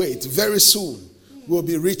 Wait, very soon, we'll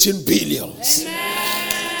be reaching billions. Amen.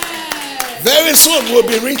 Very soon we'll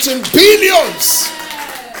be reaching billions.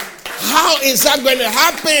 How is that going to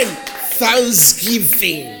happen?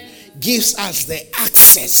 Thanksgiving gives us the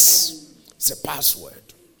access. It's a password.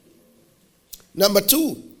 Number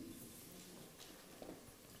two,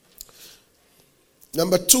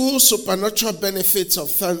 supernatural benefits of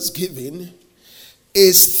thanksgiving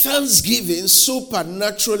is thanksgiving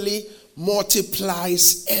supernaturally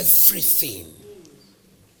multiplies everything.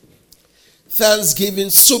 Thanksgiving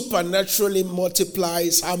supernaturally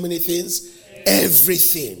multiplies how many things?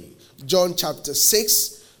 Everything. John chapter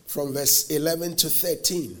 6 from verse 11 to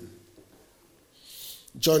 13.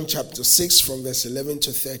 John chapter 6 from verse 11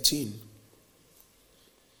 to 13.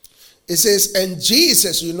 It says, and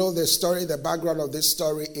Jesus, you know the story, the background of this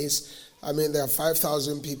story is, there are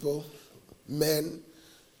 5,000 people, men,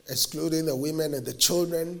 excluding the women and the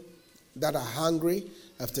children that are hungry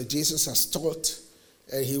after Jesus has taught.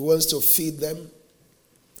 And he wants to feed them.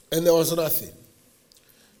 And there was nothing.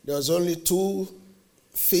 There was only 2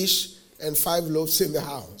 fish and 5 loaves in the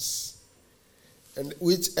house. And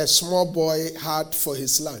which a small boy had for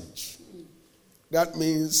his lunch. That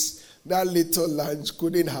means that little lunch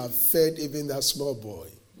couldn't have fed even that small boy.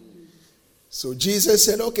 So Jesus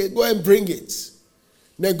said, okay, go and bring it.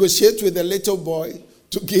 Negotiate with the little boy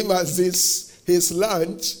to give us his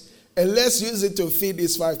lunch. And let's use it to feed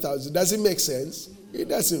these 5,000. Does it make sense? It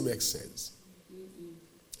doesn't make sense.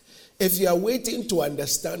 If you are waiting to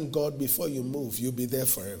understand God before you move, you'll be there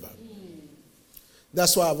forever.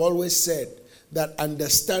 That's why I've always said that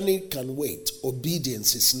understanding can wait.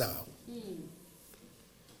 Obedience is now.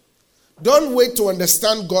 Don't wait to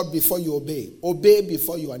understand God before you obey. Obey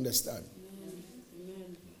before you understand.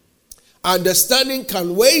 Understanding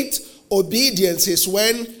can wait. Obedience is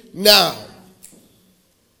when? Now.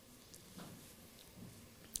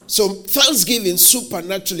 So thanksgiving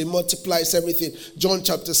supernaturally multiplies everything. John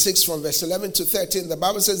chapter 6 from verse 11 to 13. The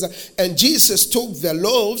Bible says that, and Jesus took the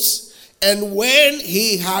loaves, and when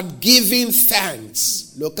he had given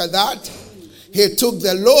thanks, look at that. He took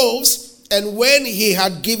the loaves, and when he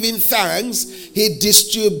had given thanks, he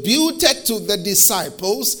distributed to the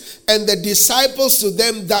disciples, and the disciples to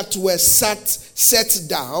them that were set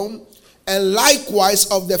down, and likewise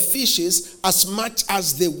of the fishes as much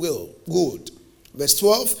as they would. Verse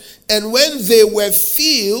 12, and when they were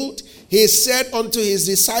filled, he said unto his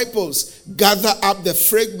disciples, gather up the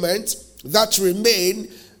fragment that remain,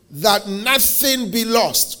 that nothing be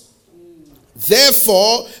lost,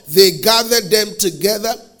 Therefore, they gathered them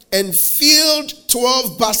together and filled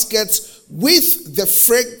 12 baskets with the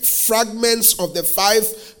fragments of the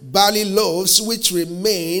 5 barley loaves which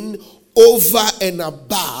remained over and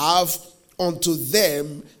above unto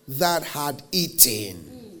them that had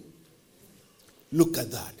eaten. Look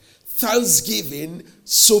at that. Thanksgiving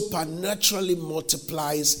supernaturally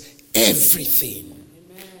multiplies everything.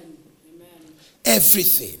 Amen.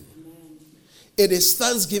 Everything. Amen. It is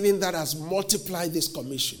thanksgiving that has multiplied this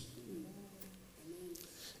commission.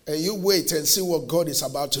 And you wait and see what God is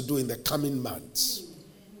about to do in the coming months.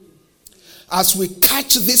 As we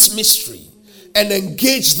catch this mystery and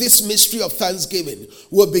engage this mystery of thanksgiving,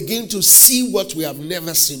 we'll begin to see what we have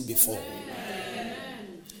never seen before.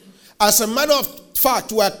 As a matter of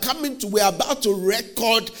fact, we are about to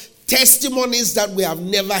record testimonies that we have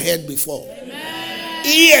never heard before.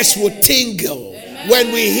 Ears will tingle.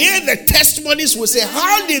 When we hear the testimonies, we say,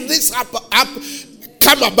 how did this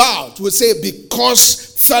come about? We say, because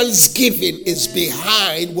thanksgiving is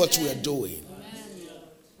behind what we are doing.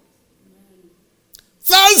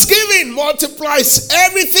 Thanksgiving multiplies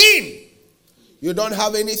everything. You don't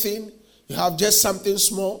have anything, you have just something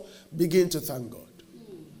small, begin to thank God.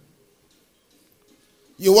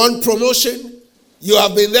 You want promotion, you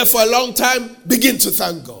have been there for a long time, begin to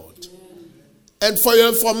thank God. And for your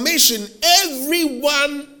information,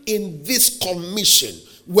 everyone in this commission,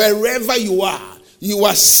 wherever you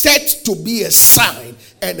are set to be a sign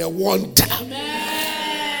and a wonder.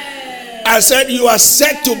 I said you are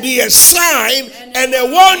set to be a sign and a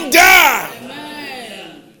wonder.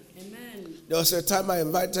 There was a time I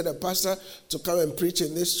invited a pastor to come and preach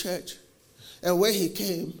in this church. And when he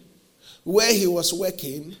came, where he was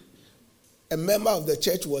working, a member of the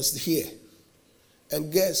church was here.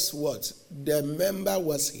 And guess what? The member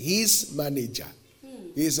was his manager.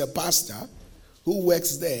 He's a pastor who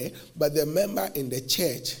works there, but the member in the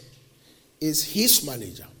church is his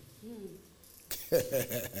manager.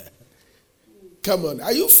 Come on.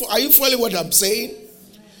 Are you following what I'm saying?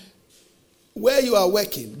 Where you are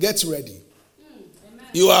working, get ready.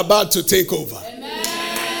 You are about to take over.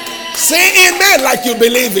 Say amen like you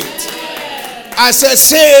believe it. I said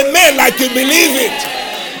say amen like you believe it.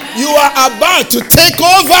 You are about to take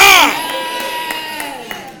over.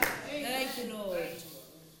 Thank you, Lord.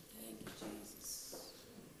 Thank you, Jesus.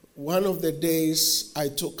 One of the days I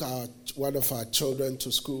took one of our children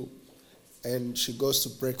to school, and she goes to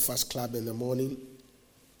breakfast club in the morning.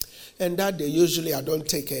 And that day, usually I don't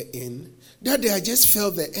take her in. That day I just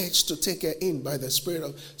felt the urge to take her in by the Spirit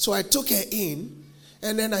of. So I took her in,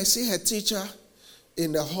 and then I see her teacher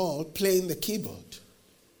in the hall playing the keyboard.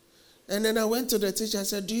 And then I went to the teacher. I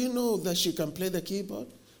said, do you know that she can play the keyboard?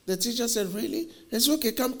 The teacher said, really? It's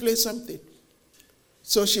okay, come play something.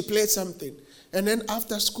 So she played something. And then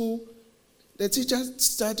after school, the teacher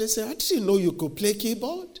started saying, I didn't know you could play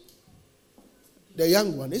keyboard. The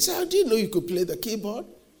young one. He said, how did you know you could play the keyboard?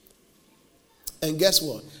 And guess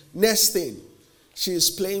what? Next thing, she is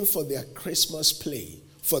playing for their Christmas play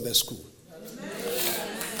for the school.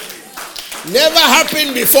 Never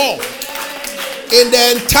happened before. In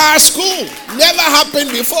the entire school. Never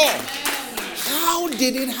happened before. How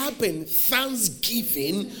did it happen?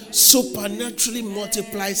 Thanksgiving supernaturally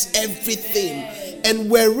multiplies everything. And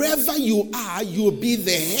wherever you are, you'll be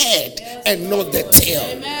the head and not the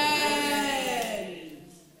tail. Amen.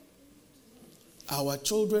 Our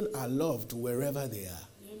children are loved wherever they are.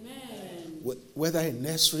 Amen. Whether in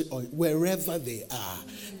nursery or wherever they are,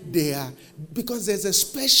 because there's a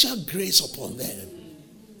special grace upon them.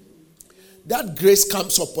 That grace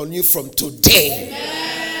comes upon you from today.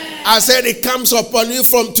 Amen. I said it comes upon you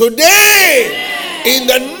from today. Amen. In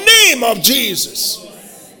the name of Jesus.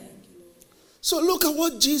 So look at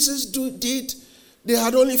what Jesus did. They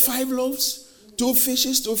had only 5 loaves, 2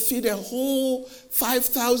 fishes to feed a whole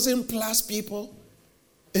 5,000 plus people.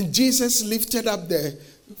 And Jesus lifted up the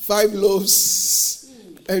 5 loaves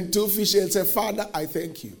and 2 fishes and said, Father, I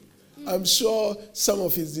thank you. I'm sure some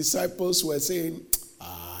of his disciples were saying,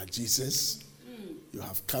 Jesus, you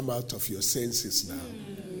have come out of your senses now.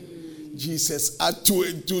 Jesus, add 2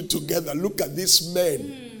 and 2 together. Look at these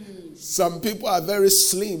men. Some people are very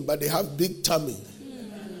slim, but they have big tummy.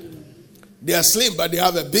 They are slim, but they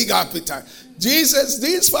have a big appetite. Jesus,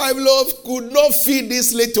 these 5 loaves could not feed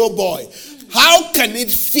this little boy. How can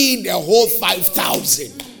it feed the whole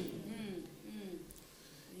 5,000?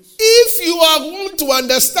 If you want to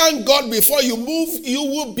understand God before you move, you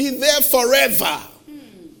will be there forever.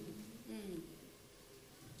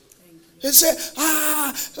 They say,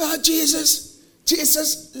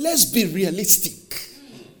 Jesus, let's be realistic.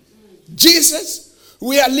 Jesus,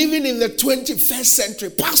 We are living in the 21st century.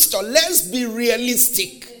 Pastor, let's be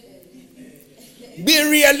realistic. Be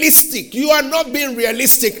realistic. You are not being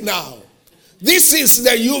realistic now. This is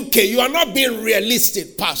the UK. You are not being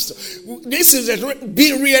realistic, Pastor.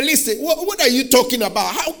 Be realistic. What are you talking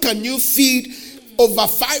about? How can you feed over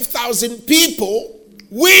 5,000 people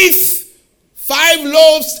with 5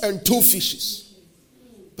 loaves and 2 fishes?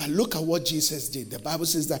 But look at what Jesus did. The Bible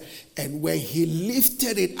says that, and when he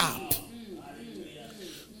lifted it up,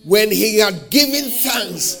 when he had given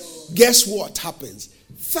thanks, guess what happens?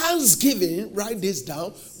 Thanksgiving, write this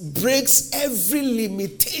down, breaks every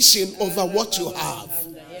limitation over what you have.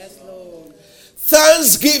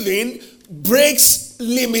 Thanksgiving breaks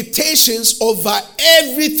limitations over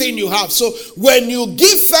everything you have. So when you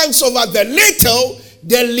give thanks over the little,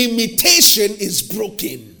 the limitation is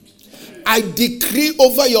broken. I decree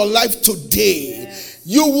over your life today,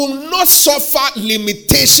 you will not suffer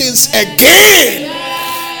limitations again.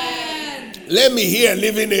 Let me hear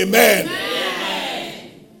living amen.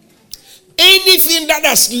 Anything that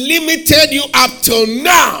has limited you up till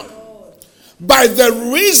now, by the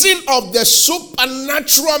reason of the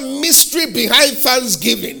supernatural mystery behind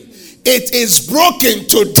thanksgiving, it is broken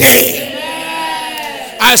today.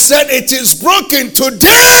 I said it is broken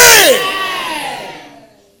today.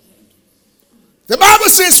 The Bible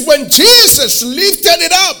says when Jesus lifted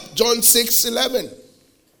it up, John 6:11,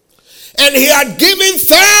 and he had given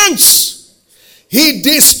thanks, he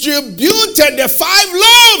distributed the 5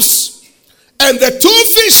 loaves and the 2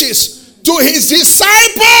 fishes to his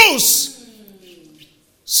disciples.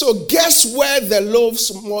 So guess where the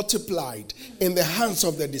loaves multiplied? In the hands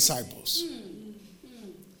of the disciples.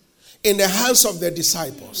 In the hands of the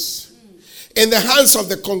disciples. In the hands of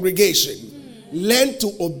the congregation. Learn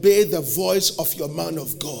to obey the voice of your man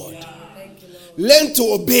of God. Learn to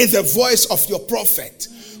obey the voice of your prophet.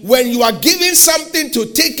 When you are given something to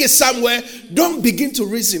take it somewhere, don't begin to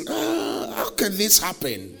reason, how can this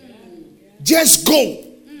happen? Just go.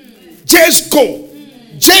 Just go.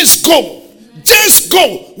 Just go. Just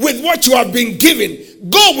go with what you have been given.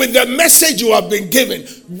 Go with the message you have been given.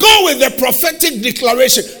 Go with the prophetic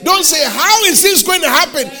declaration. Don't say, how is this going to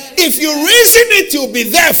happen? If you reason it, you'll be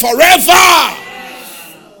there forever.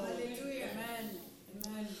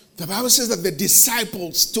 The Bible says that the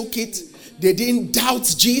disciples took it. They didn't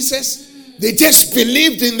doubt Jesus. They just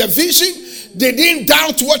believed in the vision. They didn't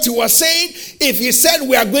doubt what he was saying. If he said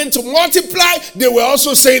we are going to multiply, they were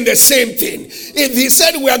also saying the same thing. If he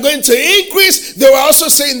said we are going to increase, they were also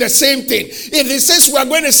saying the same thing. If he says we are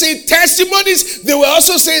going to see testimonies, they were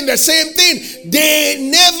also saying the same thing.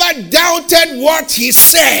 They never doubted what he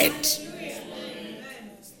said.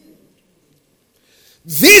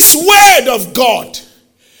 This word of God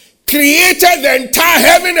created the entire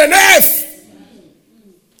heaven and earth.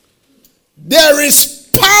 There is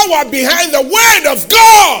power behind the word of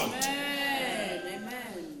God.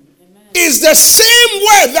 It's the same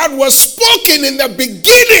word that was spoken in the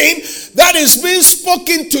beginning that is being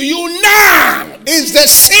spoken to you now. It's the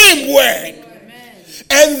same word.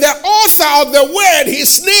 And the author of the word,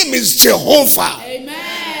 his name is Jehovah.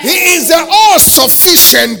 He is the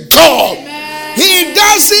all-sufficient God. He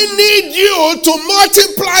doesn't need you to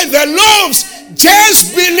multiply the loaves.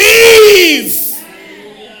 Just believe.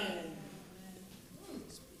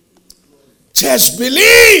 Just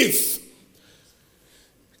believe.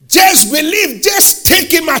 Just believe. Just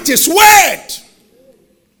take him at his word.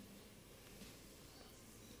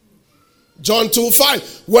 John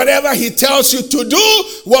 2:5. Whatever he tells you to do,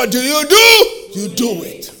 what do? You do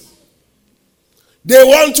it. They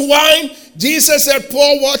want wine. Jesus said,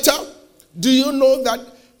 pour water. Do you know that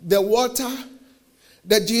the water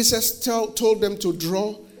that Jesus told them to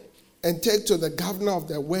draw and take to the governor of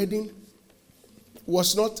their wedding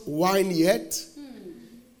was not wine yet?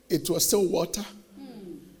 It was still water.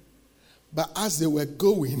 But as they were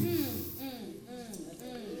going,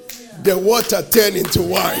 the water turned into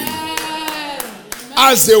wine.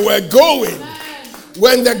 As they were going,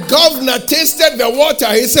 when the governor tasted the water,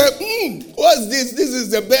 he said, what's this? This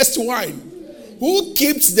is the best wine. Who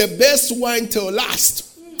keeps the best wine till last?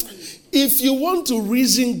 If you want to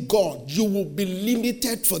reason God, you will be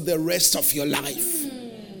limited for the rest of your life.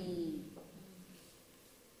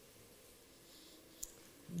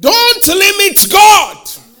 Don't limit God.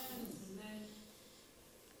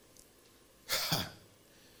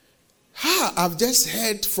 I've just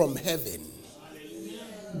heard from heaven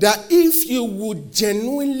that if you would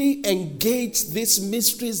genuinely engage these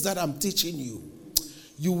mysteries that I'm teaching you,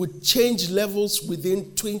 you would change levels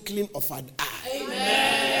within twinkling of an eye.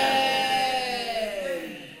 Amen.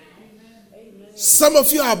 Some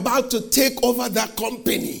of you are about to take over that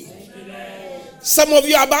company. Some of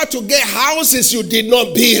you are about to get houses you did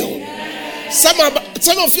not build. Some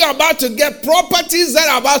of you are about to get properties that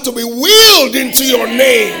are about to be willed into your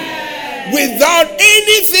name without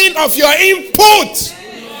anything of your input.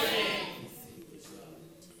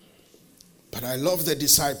 But I love the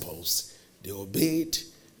disciples. They obeyed.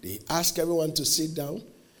 They asked everyone to sit down.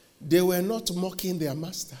 They were not mocking their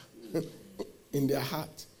master in their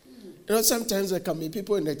heart. You know, sometimes there can be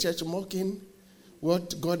people in the church mocking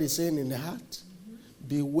what God is saying in the heart.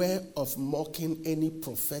 Beware of mocking any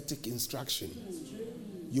prophetic instruction.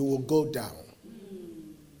 You will go down.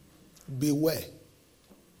 Beware.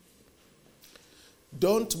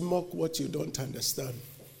 Don't mock what you don't understand.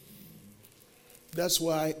 That's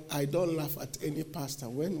why I don't laugh at any pastor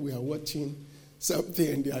when we are watching something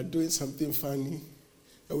and they are doing something funny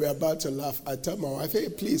and we are about to laugh. I tell my wife, hey,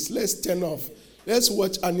 please, let's turn off. Let's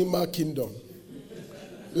watch Animal Kingdom.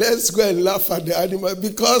 Let's go and laugh at the animal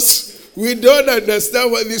because we don't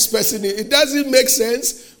understand what this person is. It doesn't make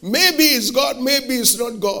sense. Maybe it's God, maybe it's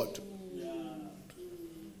not God.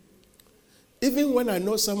 Even when I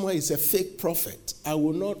know someone is a fake prophet, I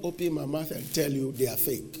will not open my mouth and tell you they are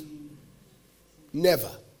fake.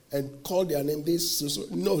 Never. And call their name this.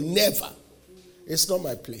 No, never. It's not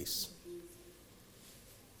my place.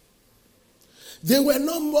 They were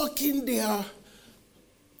not mocking their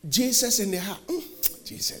Jesus in their heart.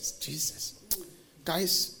 Jesus.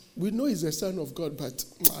 Guys, we know he's the Son of God, but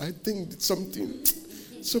I think something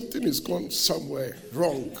is gone somewhere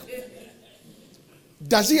wrong.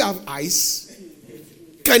 Does he have eyes?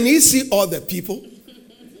 Can he see all the people?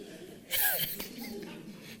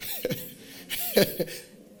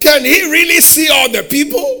 Can he really see all the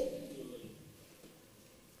people?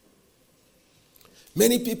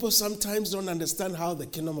 Many people sometimes don't understand how the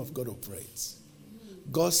kingdom of God operates.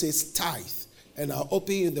 God says tithe, and I'll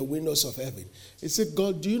open you the windows of heaven. He said,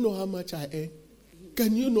 God, do you know how much I earn?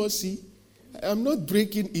 Can you not see? I'm not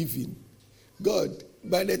breaking even. God,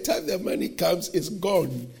 by the time the money comes, it's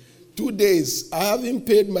gone. 2 days, I haven't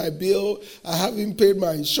paid my bill, I haven't paid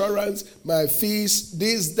my insurance, my fees,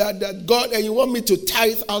 this, that. God, and you want me to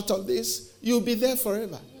tithe out of this? You'll be there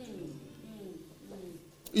forever.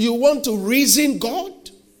 You want to reason God?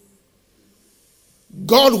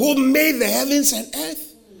 God who made the heavens and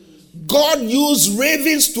earth? God used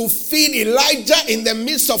ravens to feed Elijah in the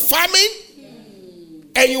midst of famine?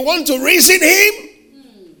 And you want to reason him?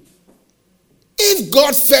 If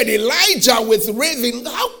God fed Elijah with raven,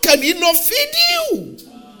 how can he not feed you?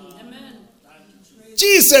 Amen.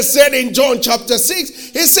 Jesus said in John chapter 6,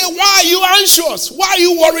 he said, why are you anxious? Why are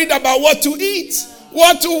you worried about what to eat,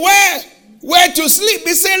 what to wear, where to sleep?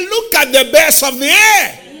 He said, look at the birds of the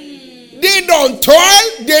air. They don't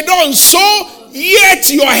toil, they don't sow, yet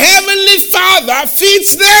your heavenly Father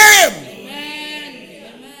feeds them.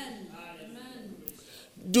 Amen.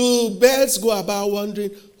 Do birds go about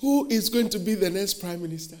wondering, who is going to be the next prime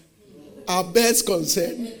minister? Are birds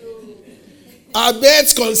concerned? Are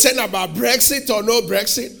birds concerned about Brexit or no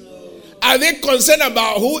Brexit? Are they concerned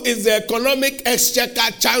about who is the economic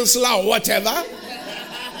exchequer chancellor or whatever?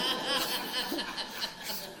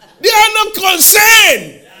 They are not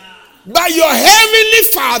concerned. But your heavenly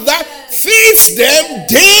Father feeds them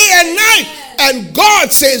day and night. And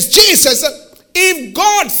God says, Jesus, if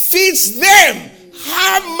God feeds them,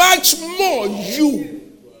 how much more you?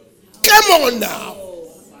 Come on now.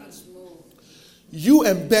 You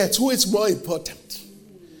and birds, who is more important?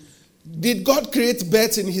 Did God create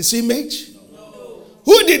birds in his image? No.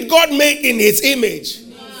 Who did God make in his image?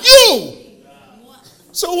 No. You.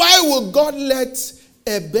 So why will God let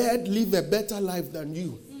a bird live a better life than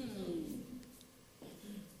you?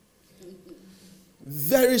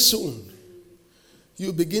 Very soon,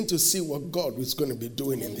 you begin to see what God is going to be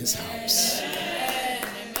doing in this house.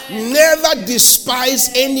 Never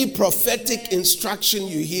despise any prophetic instruction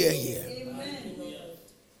you hear here.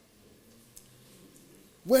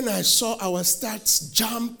 When I saw our stats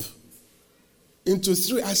jump into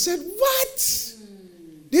 3, I said, what?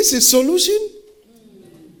 This is solution?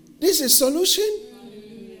 This is solution?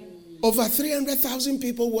 Over 300,000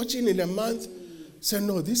 people watching in a month. Said,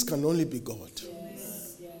 no, this can only be God.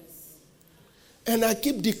 And I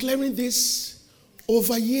keep declaring this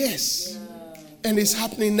over years. And it's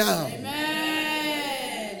happening now.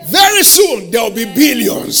 Amen. Very soon there will be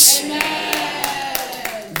billions. Amen.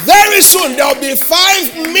 Very soon there will be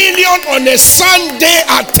 5 million on a Sunday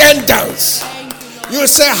attendance. You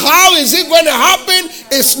say, how is it going to happen?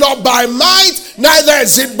 It's not by might, neither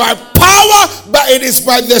is it by power, but it is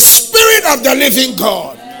by the Spirit of the living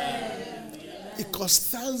God. Because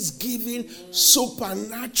thanksgiving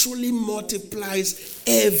supernaturally multiplies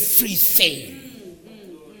everything.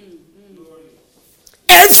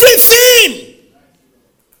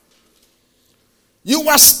 You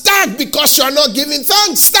are stuck because you are not giving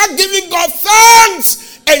thanks. Start giving God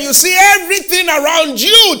thanks. And you see everything around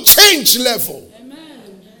you change level.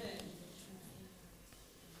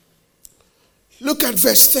 Look at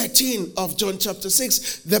verse 13 of John chapter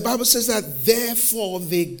 6. The Bible says that therefore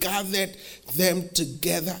they gathered them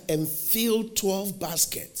together and filled 12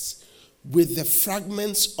 baskets with the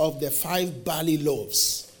fragments of the 5 barley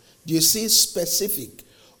loaves. Do you see specific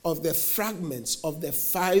of the fragments of the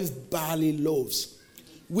 5 barley loaves,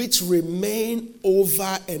 which remain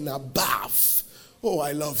over and above? Oh,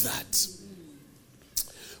 I love that.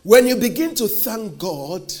 When you begin to thank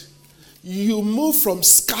God, you move from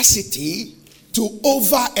scarcity to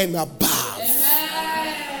over and above.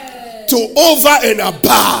 Amen. To over and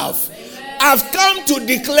above. Amen. I've come to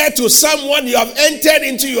declare to someone, you have entered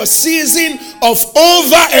into your season of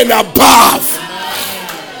over and above. Amen.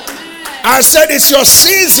 I said it's your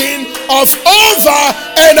season of over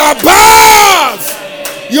and above.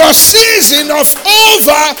 Your season of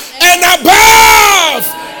over and above.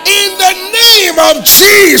 In the name of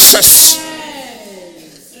Jesus.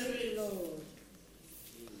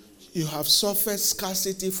 You have suffered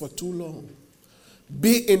scarcity for too long.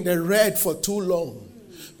 Be in the red for too long.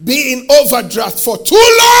 Be in overdraft for too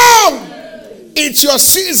long. It's your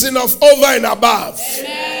season of over and above.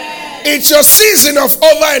 It's your season of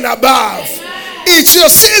over and above. It's your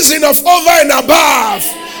season of over and above.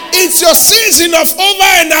 It's your season of over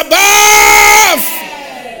and above.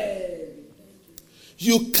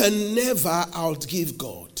 You can never outgive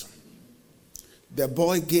God. The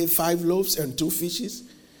boy gave 5 loaves and 2 fishes.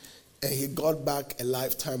 And he got back a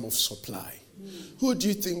lifetime of supply. Who do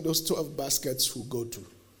you think those 12 baskets will go to?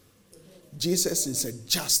 Jesus is a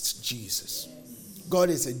just Jesus. God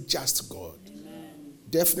is a just God.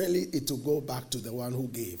 Definitely it will go back to the one who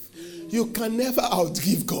gave. You can never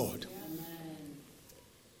outgive God.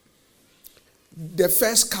 The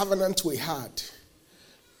first covenant we had,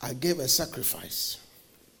 I gave a sacrifice.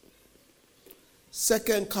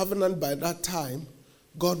 Second covenant, by that time,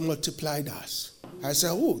 God multiplied us. I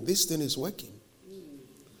said, oh, this thing is working.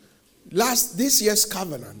 This year's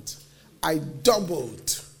covenant, I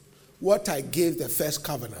doubled what I gave the first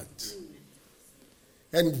covenant.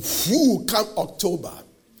 And come October,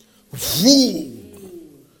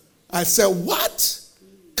 I said, what?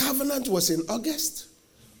 Covenant was in August,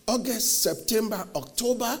 September,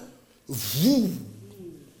 October,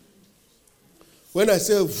 When I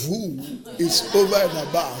say it's over and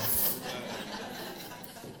above.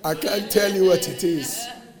 I can't tell you what it is.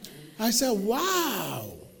 I said,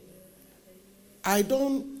 wow. I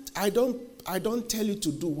don't tell you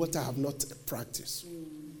to do what I have not practiced.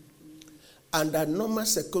 Under normal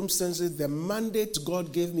circumstances, the mandate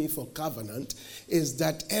God gave me for covenant is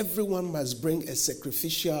that everyone must bring a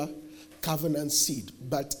sacrificial covenant seed.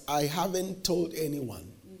 But I haven't told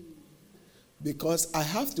anyone. Because I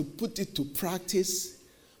have to put it to practice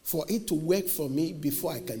for it to work for me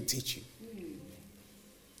before I can teach you.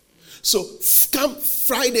 So, come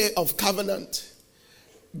Friday of covenant,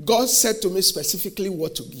 God said to me specifically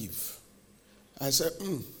what to give. I said,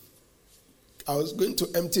 I was going to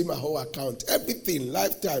empty my whole account. Everything,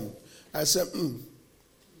 lifetime. I said,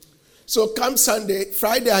 So come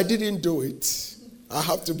Friday I didn't do it. I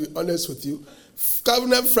have to be honest with you.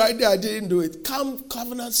 Covenant Friday I didn't do it. Come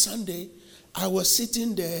Covenant Sunday, I was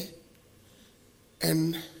sitting there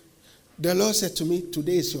and the Lord said to me,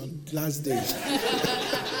 today is your last day.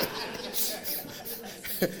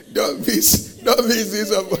 Don't miss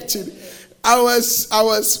this opportunity. I was.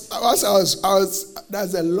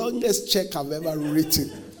 That's the longest check I've ever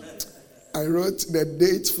written. I wrote the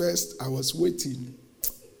date first. I was waiting.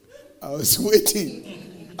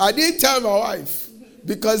 I didn't tell my wife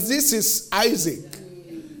because this is Isaac.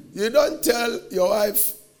 You don't tell your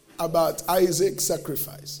wife about Isaac's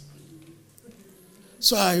sacrifice.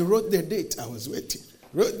 So I wrote the date. I was waiting.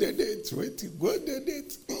 Wrote the date.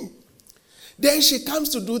 Then she comes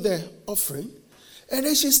to do the offering, and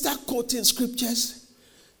then she starts quoting scriptures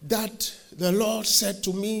that the Lord said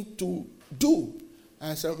to me to do.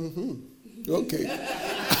 I said, okay.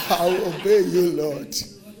 I will obey you, Lord.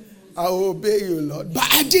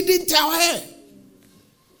 But I didn't tell her.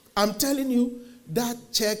 I'm telling you, that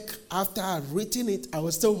check, after I've written it, I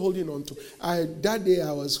was still holding on to. That day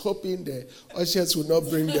I was hoping the ushers would not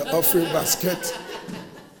bring the offering basket.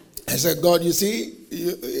 I said, God, you see,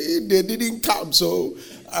 they didn't come, so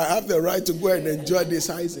I have the right to go and enjoy this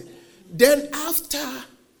Isaac. Then after,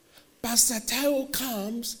 Pastor Taiwo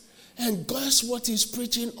comes and guess what he's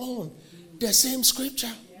preaching on? The same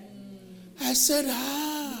scripture. I said,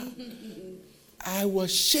 I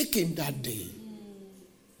was shaking that day.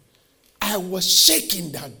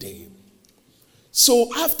 So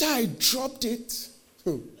after I dropped it,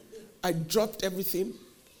 I dropped everything.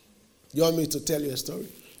 You want me to tell you a story?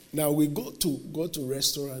 Now we go to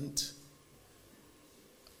restaurant.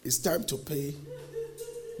 It's time to pay.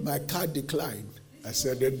 My card declined. I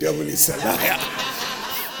said, the devil is a liar.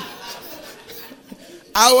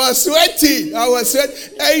 I was sweating.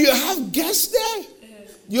 And you have guests there?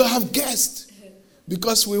 You have guests.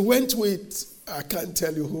 Because we went with, I can't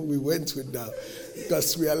tell you who we went with now.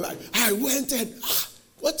 Because we are like, I went and,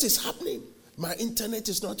 what is happening? My internet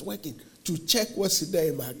is not working. To check what's there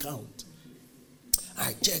in my account.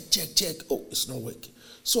 I check. Oh, it's not working.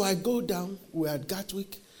 So I go down. We're at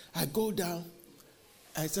Gatwick. I go down.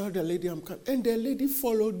 I tell the lady I'm coming. And the lady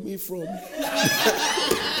followed me from.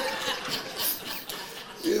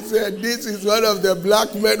 She said, this is one of the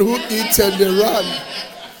black men who eat and they run.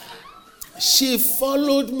 She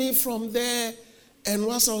followed me from there. And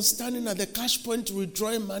once I was standing at the cash point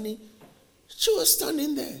withdrawing money, she was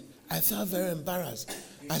standing there. I felt very embarrassed.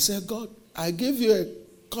 I said, God, I gave you a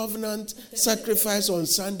covenant sacrifice on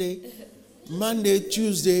Sunday, Monday,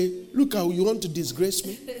 Tuesday. Look how you want to disgrace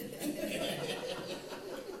me.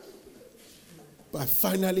 But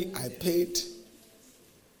finally, I paid.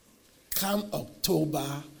 Come October,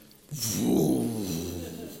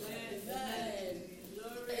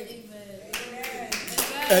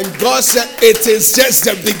 and God said, it is just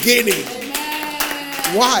the beginning.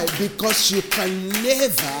 Why? Because you can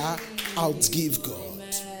never outgive God.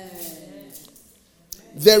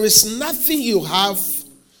 There is nothing you have,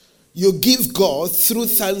 you give God through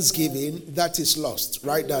thanksgiving that is lost.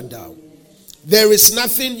 Write that down. There is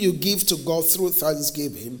nothing you give to God through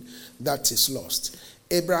thanksgiving that is lost.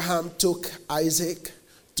 Abraham took Isaac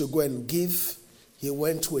to go and give. He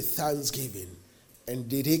went with thanksgiving. And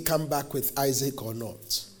did he come back with Isaac or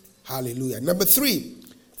not? Hallelujah. Number 3,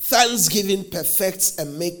 thanksgiving perfects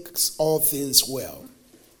and makes all things well.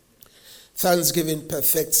 Thanksgiving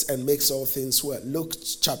perfects and makes all things well. Luke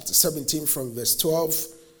chapter 17 from verse 12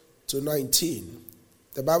 to 19.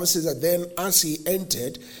 The Bible says that then as he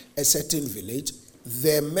entered a certain village,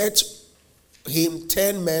 there met him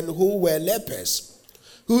 10 men who were lepers,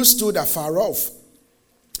 who stood afar off.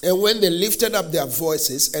 And when they lifted up their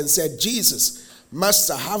voices and said, Jesus,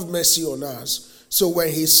 Master, have mercy on us. So when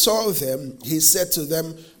he saw them, he said to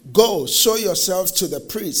them, go, show yourselves to the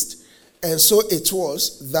priest. And so it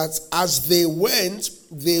was that as they went,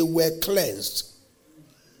 they were cleansed.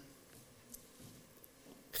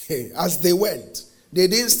 As they went. They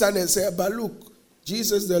didn't stand and say, but look,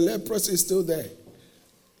 Jesus the leprosy is still there.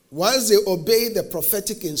 Once they obeyed the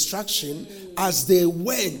prophetic instruction, as they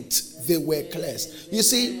went, they were cleansed. You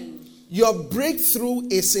see, your breakthrough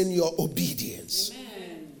is in your obedience.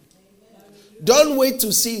 Don't wait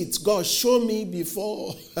to see it. God, show me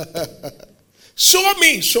before. Show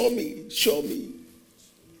me.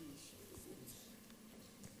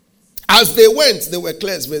 As they went, they were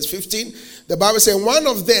cleansed. Verse 15, the Bible says, one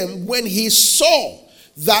of them, when he saw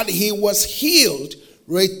that he was healed,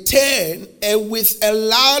 returned and with a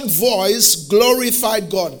loud voice glorified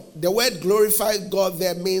God. The word glorified God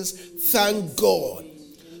there means thank God.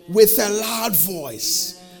 With a loud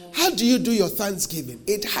voice. How do you do your thanksgiving?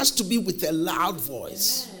 It has to be with a loud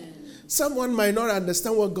voice. Someone might not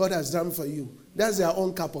understand what God has done for you. That's their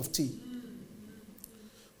own cup of tea.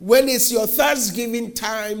 When it's your Thanksgiving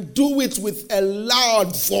time, do it with a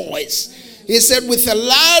loud voice. He said with a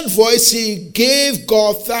loud voice, he gave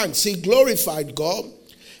God thanks. He glorified God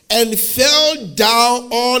and fell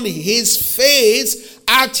down on his face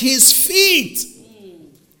at his feet,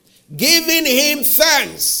 giving him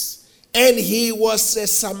thanks. And he was a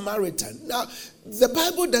Samaritan. Now, the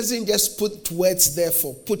Bible doesn't just put words there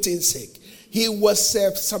for putting sake. He was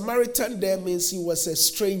a Samaritan, there means he was a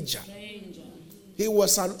stranger. He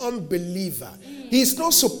was an unbeliever. He's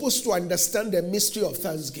not supposed to understand the mystery of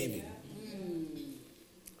thanksgiving.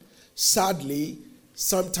 Sadly,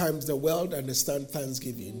 sometimes the world understands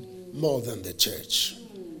thanksgiving more than the church.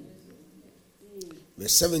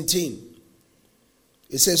 Verse 17.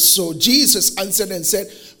 It says, so Jesus answered and said,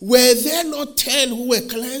 were there not 10 who were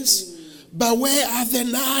cleansed? But where are the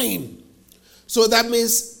 9? So that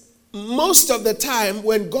means most of the time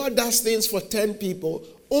when God does things for 10 people,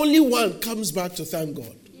 only one comes back to thank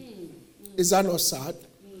God. Is that not sad?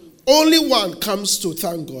 Only one comes to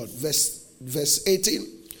thank God. Verse 18.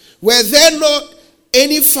 Were there not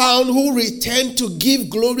any found who returned to give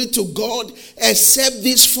glory to God except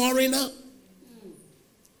this foreigner?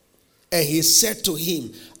 And he said to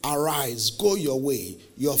him, arise, go your way.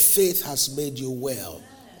 Your faith has made you well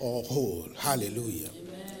or whole. Hallelujah.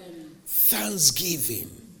 Amen. Thanksgiving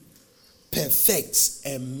perfects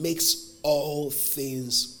and makes all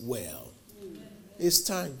things well. It's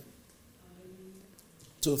time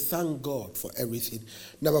to thank God for everything.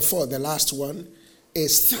 Number 4, the last one,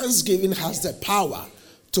 is thanksgiving has the power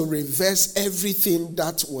to reverse everything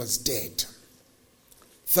that was dead.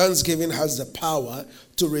 Thanksgiving has the power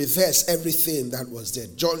to reverse everything that was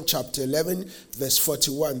dead. John chapter 11, verse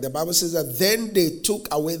 41. The Bible says that then they took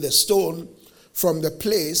away the stone from the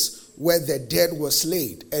place where the dead was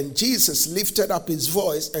laid. And Jesus lifted up his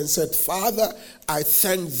voice and said, Father, I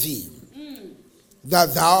thank thee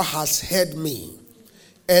that thou hast heard me.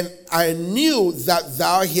 And I knew that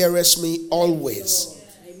thou hearest me always.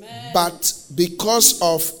 Amen. But because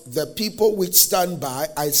of the people which stand by,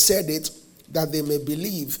 I said it, that they may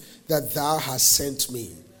believe that thou hast sent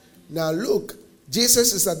me. Now look,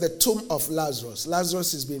 Jesus is at the tomb of Lazarus.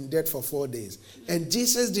 Lazarus has been dead for 4 days. And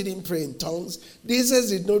Jesus didn't pray in tongues. Jesus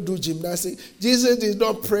did not do gymnastics. Jesus did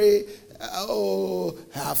not pray, oh,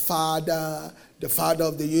 our Father, the Father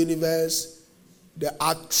of the universe, the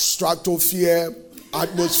stratosphere,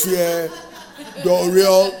 atmosphere, the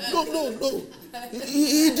real. No.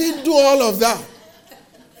 He didn't do all of that.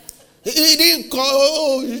 He didn't call,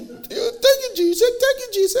 oh, thank you,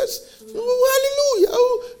 Jesus. Oh, hallelujah.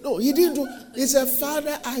 Oh, no, he didn't do. He said,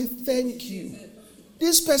 Father, I thank you.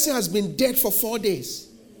 This person has been dead for 4 days.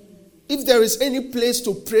 If there is any place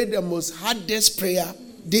to pray the most hardest prayer,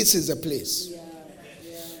 this is a place.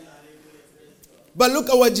 But look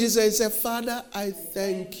at what Jesus said. He said, Father, I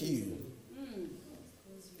thank you.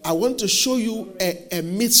 I want to show you a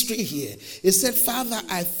mystery here. He said, Father,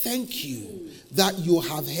 I thank you that you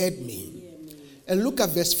have heard me. And look at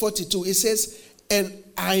verse 42. It says, and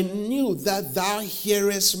I knew that thou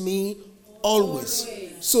hearest me always.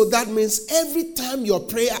 So that means every time your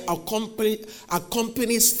prayer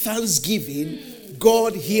accompanies thanksgiving,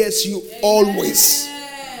 God hears you always.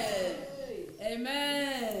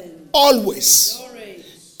 Amen. Always. Glory.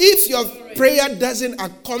 If your prayer doesn't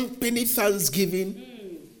accompany thanksgiving,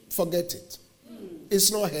 forget it.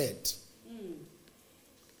 It's not heard.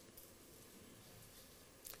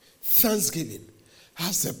 Thanksgiving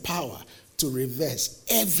has the power to reverse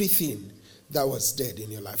everything that was dead in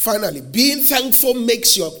your life. Finally, being thankful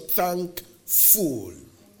makes your thank full.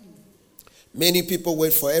 Many people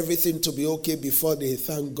wait for everything to be okay before they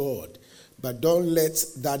thank God. But don't let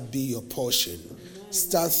that be your portion.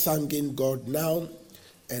 Start thanking God now,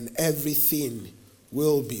 and everything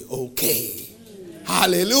will be okay.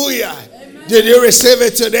 Hallelujah. Amen. Did you receive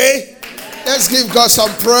it today? Let's give God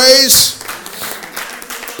some praise.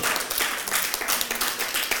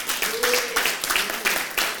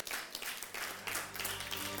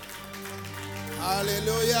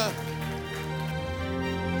 Hallelujah.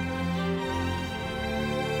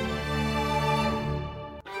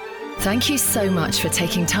 Thank you so much for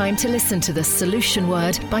taking time to listen to the Solution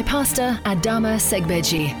Word by Pastor Adama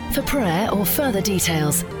Segbeji. For prayer or further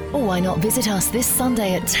details, or why not visit us this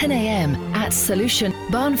Sunday at 10 a.m. at Solution,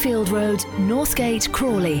 Barnfield Road, Northgate,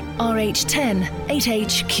 Crawley, RH10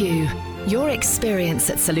 8HQ. Your experience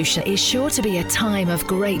at Solution is sure to be a time of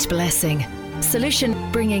great blessing. Solution,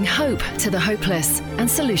 bringing hope to the hopeless and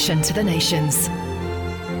solution to the nations.